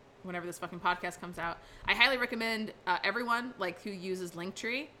link whenever this fucking podcast comes out. I highly recommend everyone like who uses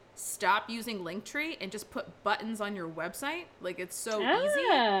Linktree, stop using Linktree and just put buttons on your website. Like, it's so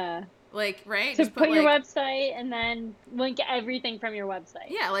easy. Like, right? So just put your website and then link everything from your website.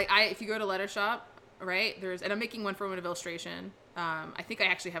 Yeah, like if you go to Lettershop, right, and I'm making one for Women of Illustration. I think I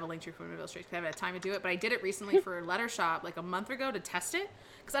actually have a Linktree for Women of Illustration because I haven't had time to do it, but I did it recently for Lettershop like a month ago to test it,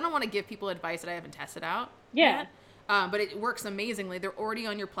 because I don't want to give people advice that I haven't tested out yet. But it works amazingly. They're already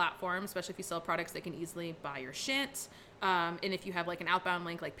on your platform, especially if you sell products that can easily buy your shit. And if you have like an outbound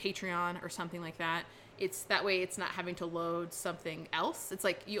link like Patreon or something like that, it's that way it's not having to load something else. It's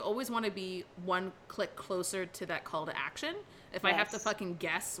like you always want to be one click closer to that call to action. If I have to fucking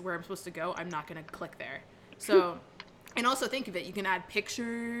guess where I'm supposed to go, I'm not going to click there. So... And also think of it, you can add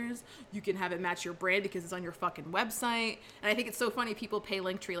pictures, you can have it match your brand because it's on your fucking website. And I think it's so funny, people pay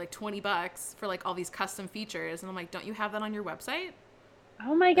Linktree like $20 for like all these custom features. And I'm like, don't you have that on your website?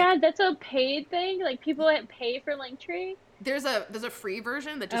 Oh my God, that's a paid thing? Like people that pay for Linktree? There's a free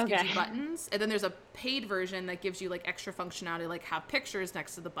version that just gives you buttons, and then there's a paid version that gives you like extra functionality, like have pictures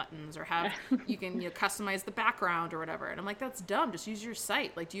next to the buttons, or have you can customize the background or whatever. And I'm like, that's dumb. Just use your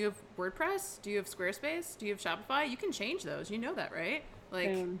site. Like, do you have WordPress? Do you have Squarespace? Do you have Shopify? You can change those. You know that, right?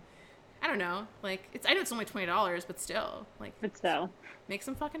 Like, I don't know. Like, I know it's only $20, but still, like, make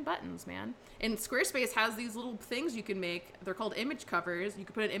some fucking buttons, man. And Squarespace has these little things you can make. They're called image covers. You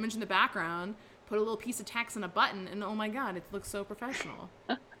can put an image in the background, put a little piece of text and a button, and oh my God, it looks so professional.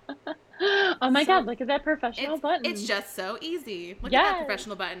 Oh my God, look at that professional button. It's just so easy. Look at that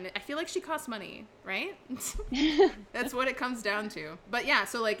professional button. I feel like she costs money, right? That's what it comes down to. But yeah,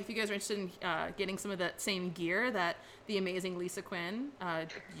 so like if you guys are interested in getting some of that same gear that the amazing Lisa Quine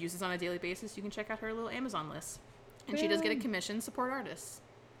uses on a daily basis, you can check out her little Amazon list. And she does get a commission, support artists.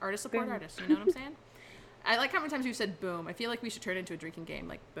 Artists support artists, you know what I'm saying? I like how many times you said boom. I feel like we should turn it into a drinking game,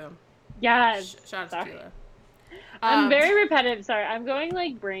 like boom. Yes. Shout out to Tequila. I'm very repetitive. Sorry, I'm going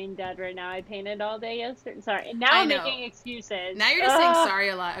like brain dead right now. I painted all day yesterday. Sorry, and now I'm making excuses. Now you're just saying sorry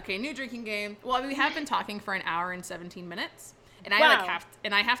a lot. Okay, new drinking game. Well, we have been talking for an hour and 17 minutes, and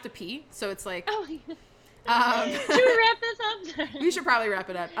I have to pee. So it's like, should we wrap this up? We should probably wrap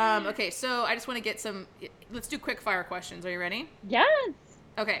it up. Okay, so I just want to get some. Let's do quick fire questions. Are you ready? Yes.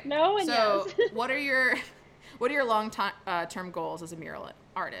 Okay. No and yes. What are your long term goals as a mural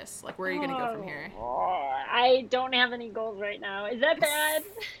artist? Like, where are you going to go from here? I don't have any goals right now. Is that bad?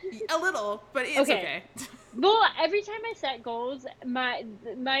 A little, but it's okay. Well, every time I set goals, my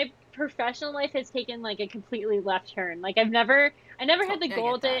professional life has taken like a completely left turn. Like I never had the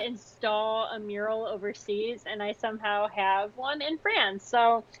goal to install a mural overseas, and I somehow have one in France.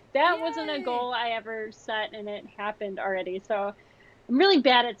 So that wasn't a goal I ever set, and it happened already. So I'm really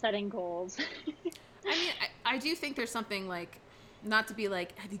bad at setting goals. I mean, I do think there's something like, not to be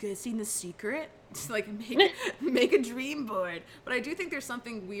like, have you guys seen The Secret? Just like make a dream board. But I do think there's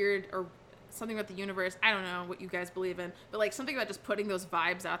something weird or something about the universe. I don't know what you guys believe in, but like something about just putting those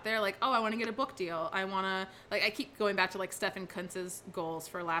vibes out there. Like, oh, I want to get a book deal. I want to, like, I keep going back to like Stephen Kuntz's goals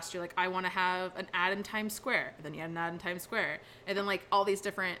for last year. Like, I want to have an ad in Times Square. And then you had an ad in Times Square. And then like all these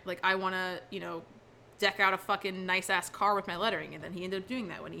different, like, I want to, deck out a fucking nice ass car with my lettering. And then he ended up doing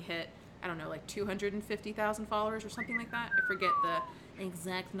that when he hit I don't know, like 250,000 followers or something like that. I forget the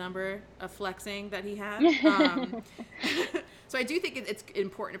exact number of flexing that he had. So I do think it's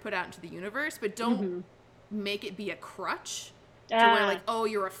important to put out into the universe, but don't make it be a crutch to where like, oh,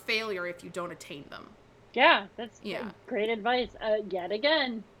 you're a failure if you don't attain them. Yeah, that's great advice. Yet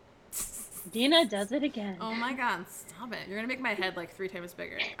again, Dina does it again. Oh my God, stop it. You're going to make my head like 3 times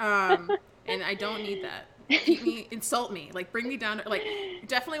bigger. And I don't need that. Keep me, insult me, like bring me down to, like,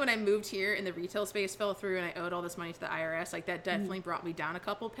 definitely when I moved here and the retail space fell through and I owed all this money to the IRS, like that definitely brought me down a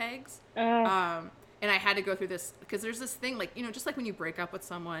couple pegs. And I had to go through this because there's this thing, like, you know, just like when you break up with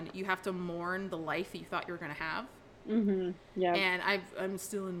someone, you have to mourn the life that you thought you were going to have. Yeah. And I'm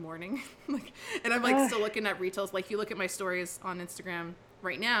still in mourning. Like, and I'm like still looking at retails. Like, if you look at my stories on Instagram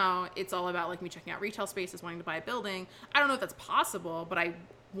right now, it's all about like me checking out retail spaces, wanting to buy a building. I don't know if that's possible, but I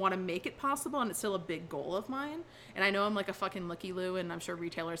want to make it possible, and it's still a big goal of mine. And I know I'm like a fucking looky-loo, and I'm sure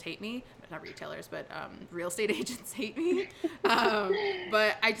retailers hate me. Not retailers, but real estate agents hate me.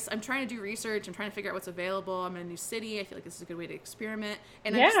 But I'm trying to do research. I'm trying to figure out what's available. I'm in a new city. I feel like this is a good way to experiment.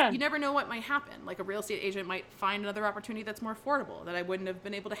 And you never know what might happen. Like a real estate agent might find another opportunity that's more affordable that I wouldn't have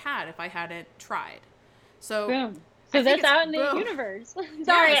been able to have if I hadn't tried. So boom. So that's out in the universe.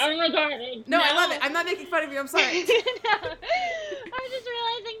 Sorry, oh my God. No, I love it. I'm not making fun of you. I'm sorry. I'm just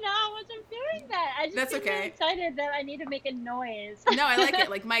realizing now once I'm doing that. I just That's get really excited that I need to make a noise. No, I like it.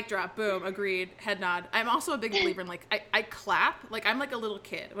 Like mic drop, boom, agreed, head nod. I'm also a big believer in like, I clap. Like I'm like a little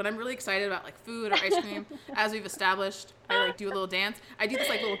kid. When I'm really excited about like food or ice cream, as we've established, I like do a little dance. I do this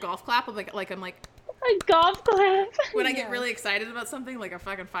like little golf clap of like I'm like. A golf clap? When I get really excited about something, like a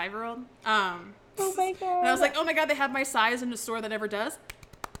fucking 5-year-old. Oh my God. And I was like, oh my God, they have my size in a store that never does.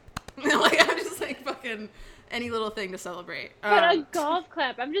 Like, I'm just like fucking any little thing to celebrate. But a golf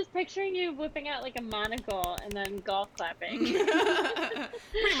clap. I'm just picturing you whipping out like a monocle and then golf clapping.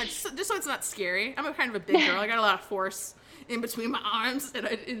 Pretty much, just so it's not scary. I'm a kind of a big girl. I got a lot of force in between my arms, and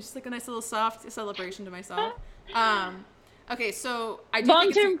it's just like a nice little soft celebration to myself. Okay, so I do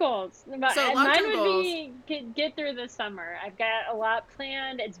long-term goals. Mine would goals. be get through the summer. I've got a lot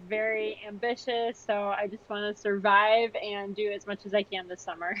planned. It's very ambitious, so I just want to survive and do as much as I can this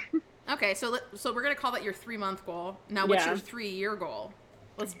summer. Okay, so we're gonna call that your 3-month goal. Now, what's your 3-year goal?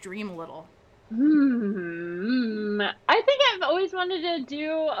 Let's dream a little. I think I've always wanted to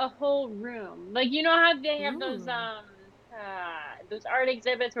do a whole room. Like, you know how they have those art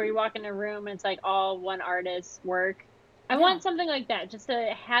exhibits where you walk in a room and it's like all one artist's work. I want something like that, just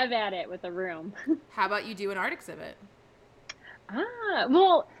to have at it with a room. How about you do an art exhibit?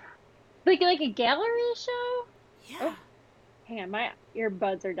 Well, like a gallery show? Yeah. Oh, hang on, my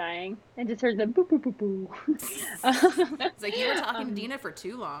earbuds are dying. I just heard the boo boo boo boo. It's like you were talking to Dina for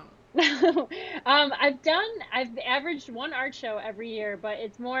too long. I've averaged one art show every year, but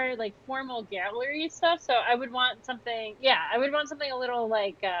it's more like formal gallery stuff. So I would want something, a little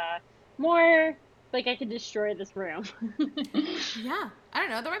like, more like I could destroy this room. Yeah. I don't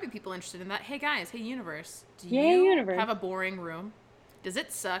know. There might be people interested in that. Hey guys, hey universe. Do you have a boring room? Does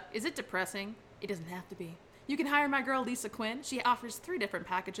it suck? Is it depressing? It doesn't have to be. You can hire my girl Lisa Quine. She offers 3 different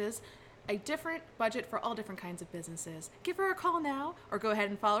packages, a different budget for all different kinds of businesses. Give her a call now or go ahead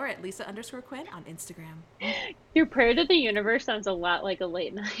and follow her at Lisa_Quine on Instagram. Your prayer to the universe sounds a lot like a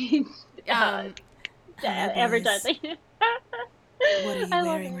late night advertising. What are you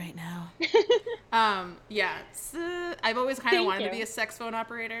wearing right now? Yeah, I've always kind of wanted to be a sex phone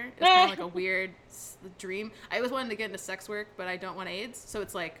operator. It's kind of like a weird dream. I always wanted to get into sex work, but I don't want AIDS. So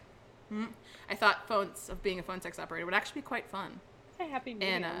it's like, I thought being a phone sex operator would actually be quite fun. It's a happy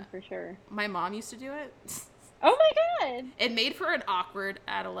medium for sure. My mom used to do it. Oh my God. It made for an awkward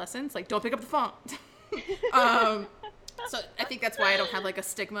adolescence. Like, don't pick up the phone. So I think that's why I don't have like a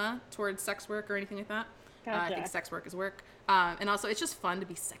stigma towards sex work or anything like that. Gotcha. I think sex work is work. And also, it's just fun to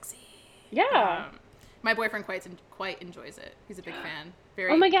be sexy. Yeah. My boyfriend quite enjoys it. He's a big fan.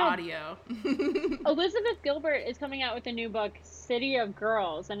 Very audio. Elizabeth Gilbert is coming out with a new book, City of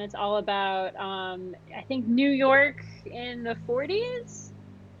Girls, and it's all about, I think, New York in the 40s.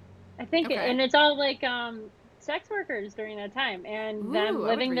 I think, and it's all like sex workers during that time and them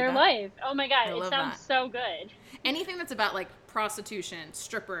living their life. Oh my God, it sounds so good. Anything that's about like prostitution,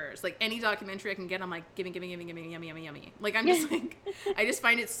 strippers, like any documentary I can get, I'm like, gimme, yummy. Like, I'm just like, I just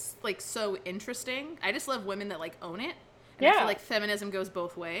find it like so interesting. I just love women that like own it. And I feel like feminism goes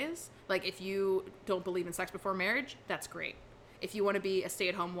both ways. Like, if you don't believe in sex before marriage, that's great. If you want to be a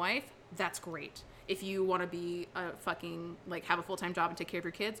stay-at-home wife, that's great. If you want to be a fucking, like, have a full-time job and take care of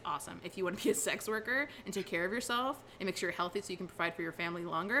your kids, awesome. If you want to be a sex worker and take care of yourself and make sure you're healthy so you can provide for your family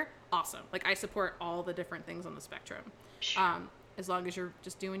longer, awesome. Like, I support all the different things on the spectrum. As long as you're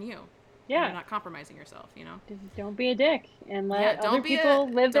just doing you. and you're Yeah. not compromising yourself, you know? Don't be a dick and Yeah, let other people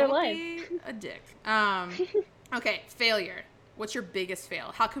live their don't life. be a dick. Okay, failure. What's your biggest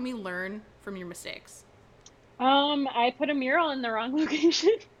fail? How can we learn from your mistakes? I put a mural in the wrong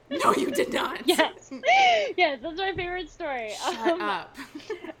location. No, you did not. Yes. Yes, that's my favorite story. Shut up.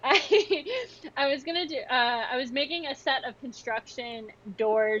 I I was gonna do I was making a set of construction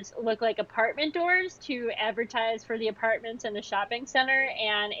doors look like apartment doors to advertise for the apartments in a shopping center,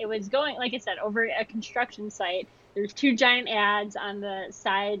 and it was going, like I said, over a construction site. There's two giant ads on the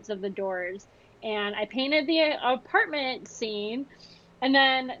sides of the doors, and I painted the apartment scene, and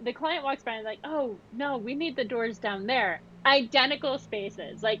then the client walks by and is like, "Oh, no, we need the doors down there." Identical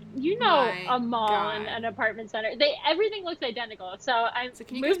spaces. Like, My a mall and God. an apartment center. Everything looks identical. So I So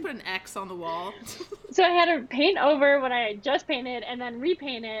can you guys moved. put an X on the wall? So I had to paint over what I had just painted and then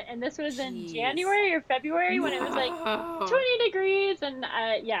repaint it. And this was in Jeez. January or February when it was like No. 20 degrees. And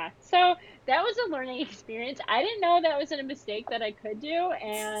yeah, so that was a learning experience. I didn't know that was a mistake that I could do.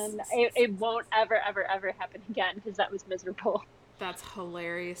 And it won't ever, ever, ever happen again because that was miserable. That's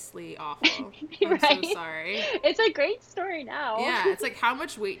hilariously awful. I'm so Right? sorry. It's a great story now. Yeah, it's like, how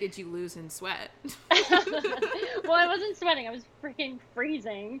much weight did you lose in sweat? Well, I wasn't sweating. I was freaking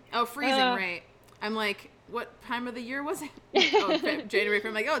freezing. Oh, freezing, right. I'm like, what time of the year was it? Oh, January.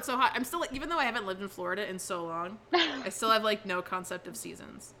 I'm like, oh, it's so hot. I'm still like, even though I haven't lived in Florida in so long, I still have like no concept of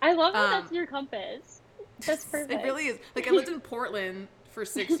seasons. I love that that's your compass. That's perfect. It really is. Like, I lived in Portland for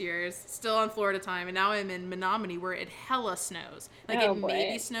 6 years, still on Florida time, and now I'm in Menominee where it hella snows. Like, Oh, it boy.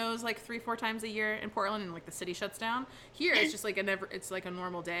 maybe snows like 3-4 times a year in Portland, and like the city shuts down. Here, it's just like it's like a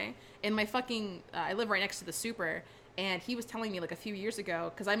normal day. And my fucking, I live right next to the super, and he was telling me like a few years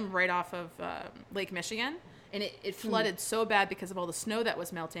ago, because I'm right off of Lake Michigan, and it flooded so bad because of all the snow that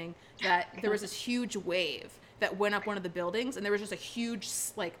was melting that there was this huge wave that went up one of the buildings, and there was just a huge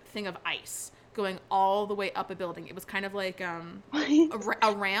like thing of ice going all the way up a building. It was kind of like a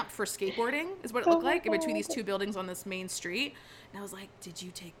ramp for skateboarding is what it looked like in between these two buildings on this main street. And I was like, did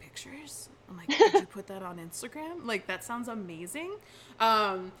you take pictures? I'm like, did you put that on Instagram? Like, that sounds amazing.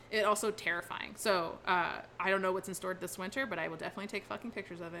 It also terrifying. So I don't know what's in store this winter, but I will definitely take fucking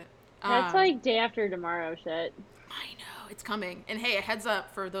pictures of it. That's like day after tomorrow shit. I know, it's coming. And hey, a heads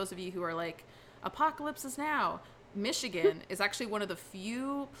up for those of you who are like, apocalypse is now. Michigan is actually one of the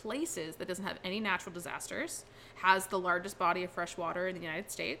few places that doesn't have any natural disasters, has the largest body of fresh water in the United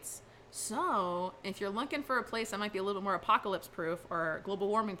States. So if you're looking for a place that might be a little bit more apocalypse proof or global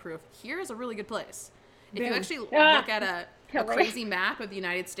warming proof, here is a really good place. If you actually look at a crazy map of the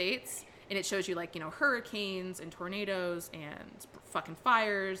United States, and it shows you like, you know, hurricanes and tornadoes and fucking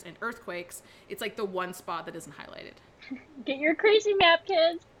fires and earthquakes, it's like the one spot that isn't highlighted. Get your crazy map,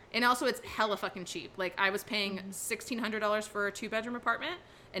 kids. And also, it's hella fucking cheap. Like, I was paying $1,600 for a 2-bedroom apartment,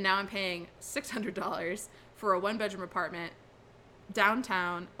 and now I'm paying $600 for a 1-bedroom apartment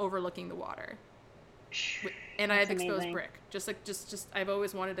downtown overlooking the water. And I have exposed brick. Just I've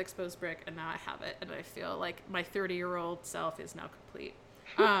always wanted exposed brick, and now I have it, and I feel like my 30-year-old self is now complete.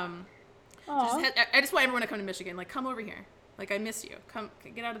 I just want everyone to come to Michigan. Like, come over here. Like, I miss you. Come,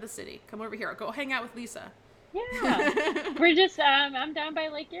 get out of the city. Come over here. Go hang out with Lisa. Yeah. We're just I'm down by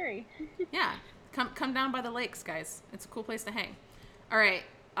Lake Erie. Yeah. Come down by the lakes, guys. It's a cool place to hang. All right.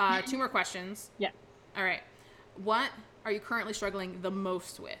 2 more questions. Yeah. All right. What are you currently struggling the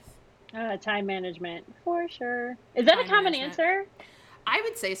most with? Time management, for sure. Is that a common answer? I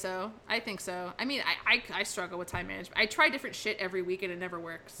would say so. I think so. I mean, I struggle with time management. I try different shit every week and it never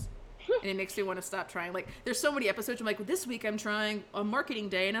works. And it makes me want to stop trying. Like, there's so many episodes I'm like, well, this week I'm trying a marketing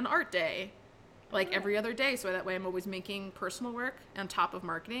day and an art day. Like every other day, so that way I'm always making personal work on top of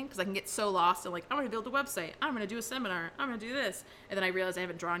marketing, because I can get so lost in like, I'm going to build a website, I'm going to do a seminar, I'm going to do this, and then I realize I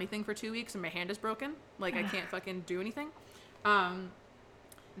haven't drawn anything for 2 weeks and my hand is broken, like I can't fucking do anything. That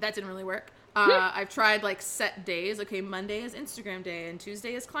didn't really work. I've tried like set days. Okay, Monday is Instagram day and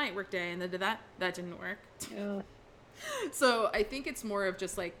Tuesday is client work day, and then that didn't work. So I think it's more of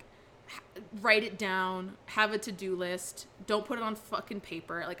just like, write it down, have a to-do list, don't put it on fucking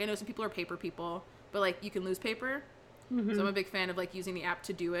paper. Like, I know some people are paper people, but like, you can lose paper. So I'm a big fan of like using the app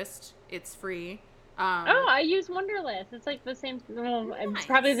Todoist. It's free. I use Wonderlist. It's like the same. Well, nice. It's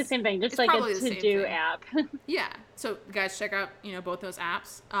probably the same thing, just It's like a to-do app. Yeah. So guys, check out, you know, both those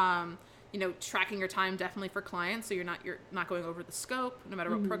apps. You know, tracking your time definitely for clients, so you're not going over the scope, no matter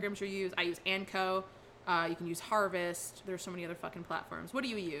what programs you use. I use Anco. You can use Harvest. There's so many other fucking platforms. What do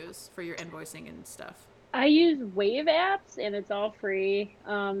you use for your invoicing and stuff? I use Wave apps, and it's all free.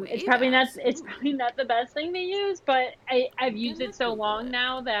 It's probably not the best thing to use, but I've used it so long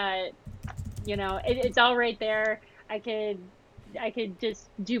now that, you know, it's all right there. I could I could just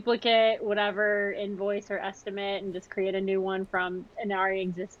duplicate whatever invoice or estimate and just create a new one from an already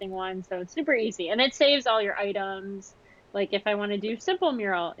existing one. So it's super easy, and it saves all your items. Like if I want to do simple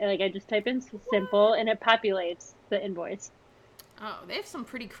mural, like I just type in simple and it populates the invoice. Oh, they have some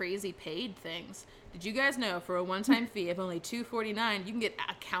pretty crazy paid things. Did you guys know for a one-time fee of only $2.49, you can get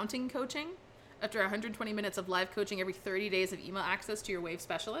accounting coaching after 120 minutes of live coaching every 30 days of email access to your Wave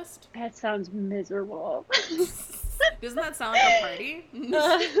specialist? That sounds miserable. Doesn't that sound like a party?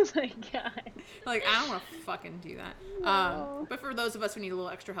 Oh my god. Like, I don't want to fucking do that. No. But for those of us who need a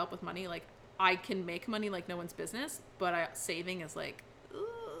little extra help with money, like, I can make money like no one's business, but saving is like, ugh.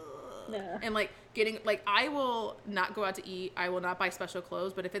 Yeah. And like getting, like, I will not go out to eat. I will not buy special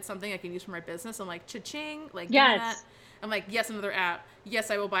clothes, but if it's something I can use for my business, I'm like, cha-ching, like, give me that. Yes. I'm like, yes, another app.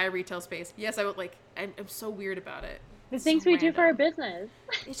 Yes, I will buy a retail space. Yes, I will, like, I'm so weird about it. The It's things so we do for our random. business.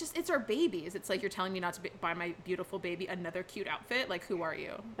 It's just, it's our babies. It's like you're telling me not to buy my beautiful baby another cute outfit. Like, who are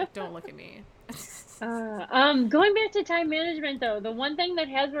you? Like, don't look at me. Going back to time management though, the one thing that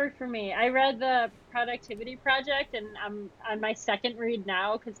has worked for me, I read the Productivity Project and I'm on my second read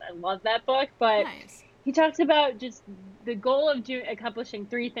now because I love that book, but Nice. he talks about just the goal of accomplishing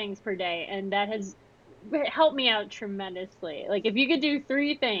 3 things per day, and that has helped me out tremendously. Like if you could do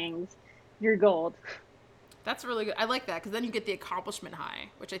 3 things, you're gold. That's really good. I like that because then you get the accomplishment high,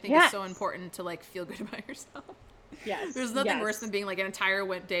 which I think is Yes. so important to like feel good about yourself. Yes. There's nothing worse Yes. than being like an entire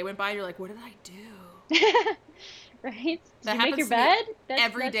day went by and you're like, what did I do? Right? Did That you make your happens to me bed?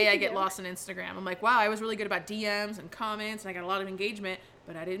 every That's day. what I you get do. lost on Instagram. I'm like, wow, I was really good about DMs and comments and I got a lot of engagement,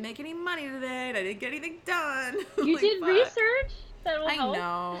 but I didn't make any money today and I didn't get anything done. You Like, did fuck. research that will I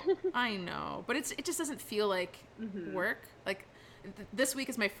help. know, but it just doesn't feel like work. Like this week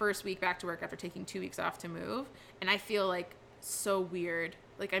is my first week back to work after taking 2 weeks off to move, and I feel like so weird.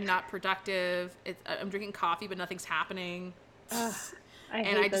 Like I'm not productive. I'm drinking coffee, but nothing's happening, Ugh, I and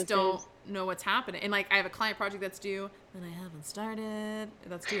hate I just those don't days. know what's happening. And like I have a client project that's due, and I haven't started.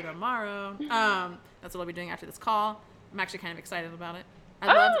 That's due tomorrow. That's what I'll be doing after this call. I'm actually kind of excited about it. I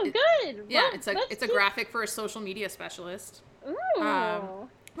love Oh, it. good. Yeah, Well, it's a keep. graphic for a social media specialist. Ooh.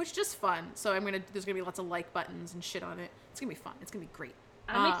 Which is just fun. So there's gonna be lots of like buttons and shit on it. It's gonna be fun. It's gonna be great.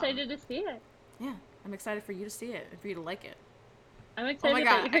 I'm excited to see it. Yeah, I'm excited for you to see it and for you to like it. I'm Oh my excited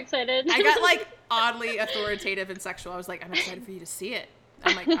god, that you're excited. I got like oddly authoritative and sexual. I was like, I'm excited for you to see it.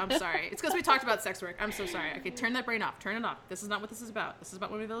 I'm like, I'm sorry. It's because we talked about sex work. I'm so sorry. Okay, turn that brain off. Turn it off. This is not what this is about. This is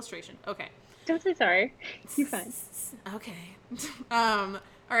about women of illustration. Okay. Don't say sorry. You're fine. Okay.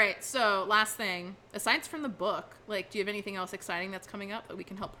 All right. So last thing, aside from the book, like, do you have anything else exciting that's coming up that we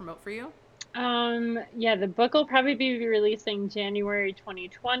can help promote for you? Yeah, the book will probably be releasing January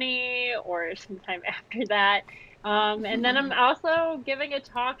 2020 or sometime after that. And then I'm also giving a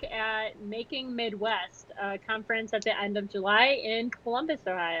talk at Making Midwest, a conference at the end of July in Columbus,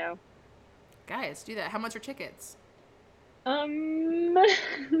 Ohio. Guys, do that. How much are tickets? Um,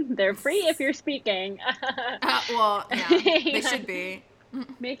 they're free if you're speaking. Well, yeah, they Hang should on. be.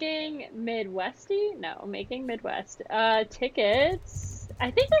 Making Midwesty? No, Making Midwest. Tickets. I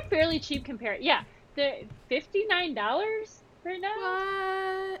think they're fairly cheap compared. Yeah, they're $59 right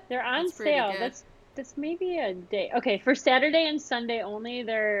now. What? They're on That's pretty sale. good. That's maybe a day. Okay, for Saturday and Sunday only,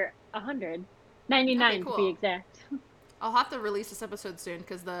 they're 199 Okay, to be cool. exact. I'll have to release this episode soon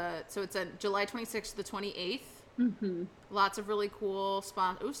because so it's at July 26th to the 28th. Hmm. Lots of really cool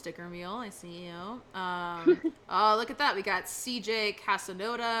Ooh, sticker meal. I see you. Oh, look at that. We got CJ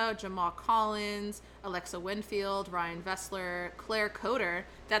Casanova, Jamal Collins, Alexa Winfield, Ryan Vessler, Claire Coder.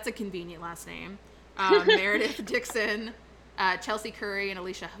 That's a convenient last name. Meredith Dixon, Chelsea Curry and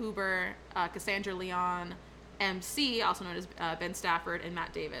Alicia Huber, Cassandra Leon, MC, also known as Ben Stafford, and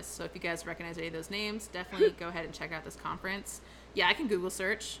Matt Davis. So if you guys recognize any of those names, definitely go ahead and check out this conference. Yeah, I can Google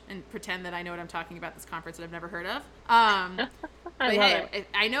search and pretend that I know what I'm talking about this conference that I've never heard of. But I love hey, it.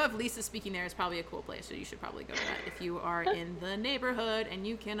 I know if Lisa's speaking there, it's probably a cool place, so you should probably go to that if you are in the neighborhood and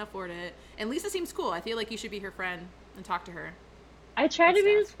you can afford it. And Lisa seems cool. I feel like you should be her friend and talk to her I try and to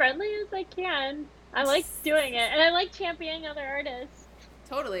be stuff. as friendly as I can. I like doing it, and I like championing other artists.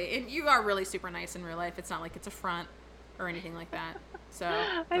 Totally. And you are really super nice in real life. It's not like it's a front or anything like that. So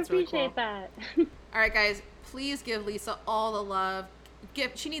I that's really cool. appreciate that. All right, guys, please give Lisa all the love.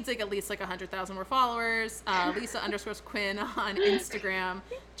 She needs like at least like 100,000 more followers. Lisa_Quine on Instagram.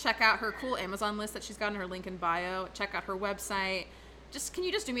 Check out her cool Amazon list that she's got in her link in bio. Check out her website. Can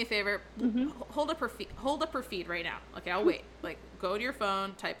you just do me a favor? Hold up her feed right now. Okay, I'll wait. Like, go to your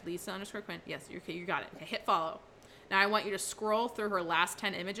phone, type Lisa_Quine. Yes, okay, you got it. Okay, hit follow. Now I want you to scroll through her last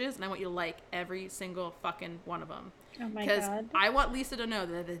 10 images, and I want you to like every single fucking one of them. Oh my Because God. I want Lisa to know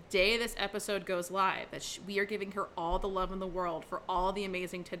that the day this episode goes live, that we are giving her all the love in the world for all the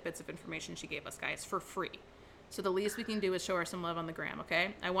amazing tidbits of information she gave us, guys, for free. So the least we can do is show her some love on the gram,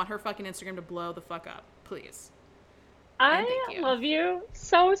 okay? I want her fucking Instagram to blow the fuck up, please. And thank I you. love you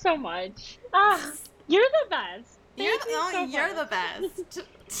so, so much. Ah, you're the best. Thank you so You're the much.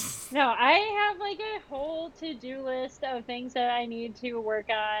 best. No, I have like a whole to-do list of things that I need to work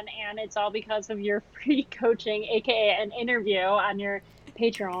on, and it's all because of your free coaching, aka an interview on your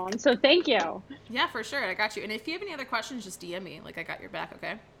Patreon. So thank you. Yeah, for sure. I got you. And if you have any other questions, just DM me. Like, I got your back,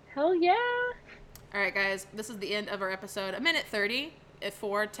 okay? Hell yeah. All right, guys. This is the end of our episode. 1:30, if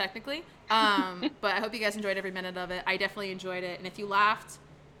 4 technically. But I hope you guys enjoyed every minute of it. I definitely enjoyed it. And if you laughed,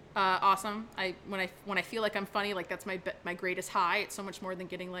 awesome. When I feel like I'm funny, like that's my greatest high. It's so much more than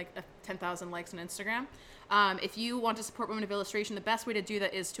getting like 10,000 likes on Instagram. If you want to support Women of Illustration, the best way to do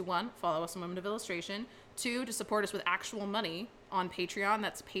that is to 1, follow us on Women of Illustration. 2, to support us with actual money on Patreon.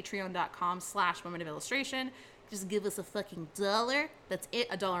 That's patreon.com/Women of Illustration. Just give us a fucking $1. That's it.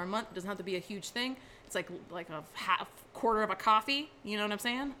 $1 a month. It doesn't have to be a huge thing. It's like a quarter of a coffee. You know what I'm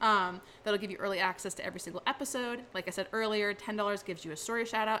saying? That'll give you early access to every single episode. Like I said earlier, $10 gives you a story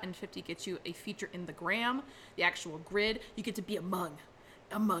shout out, and $50 gets you a feature in the gram, the actual grid. You get to be among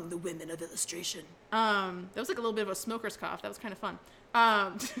the Women of Illustration. That was like a little bit of a smoker's cough. That was kind of fun.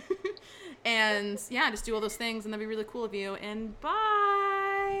 And yeah, just do all those things, and that'd be really cool of you. And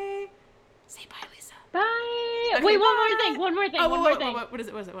bye. Say bye, Lisa. Bye. Okay, Wait, bye. one more thing. Oh, One more thing. what is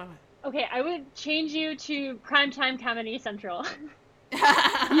it? What? Okay, I would change you to Primetime Comedy Central.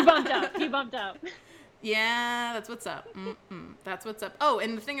 You bumped up. Yeah, that's what's up. That's what's up. Oh,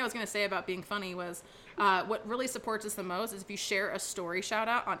 and the thing I was going to say about being funny was what really supports us the most is if you share a story shout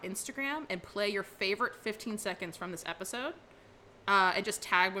out on Instagram and play your favorite 15 seconds from this episode and just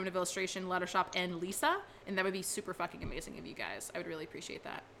tag Women of Illustration, Letter Shop, and Lisa. And that would be super fucking amazing of you guys. I would really appreciate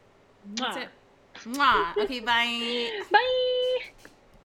that. Mwah. That's it. Mwah. Okay, bye. Bye.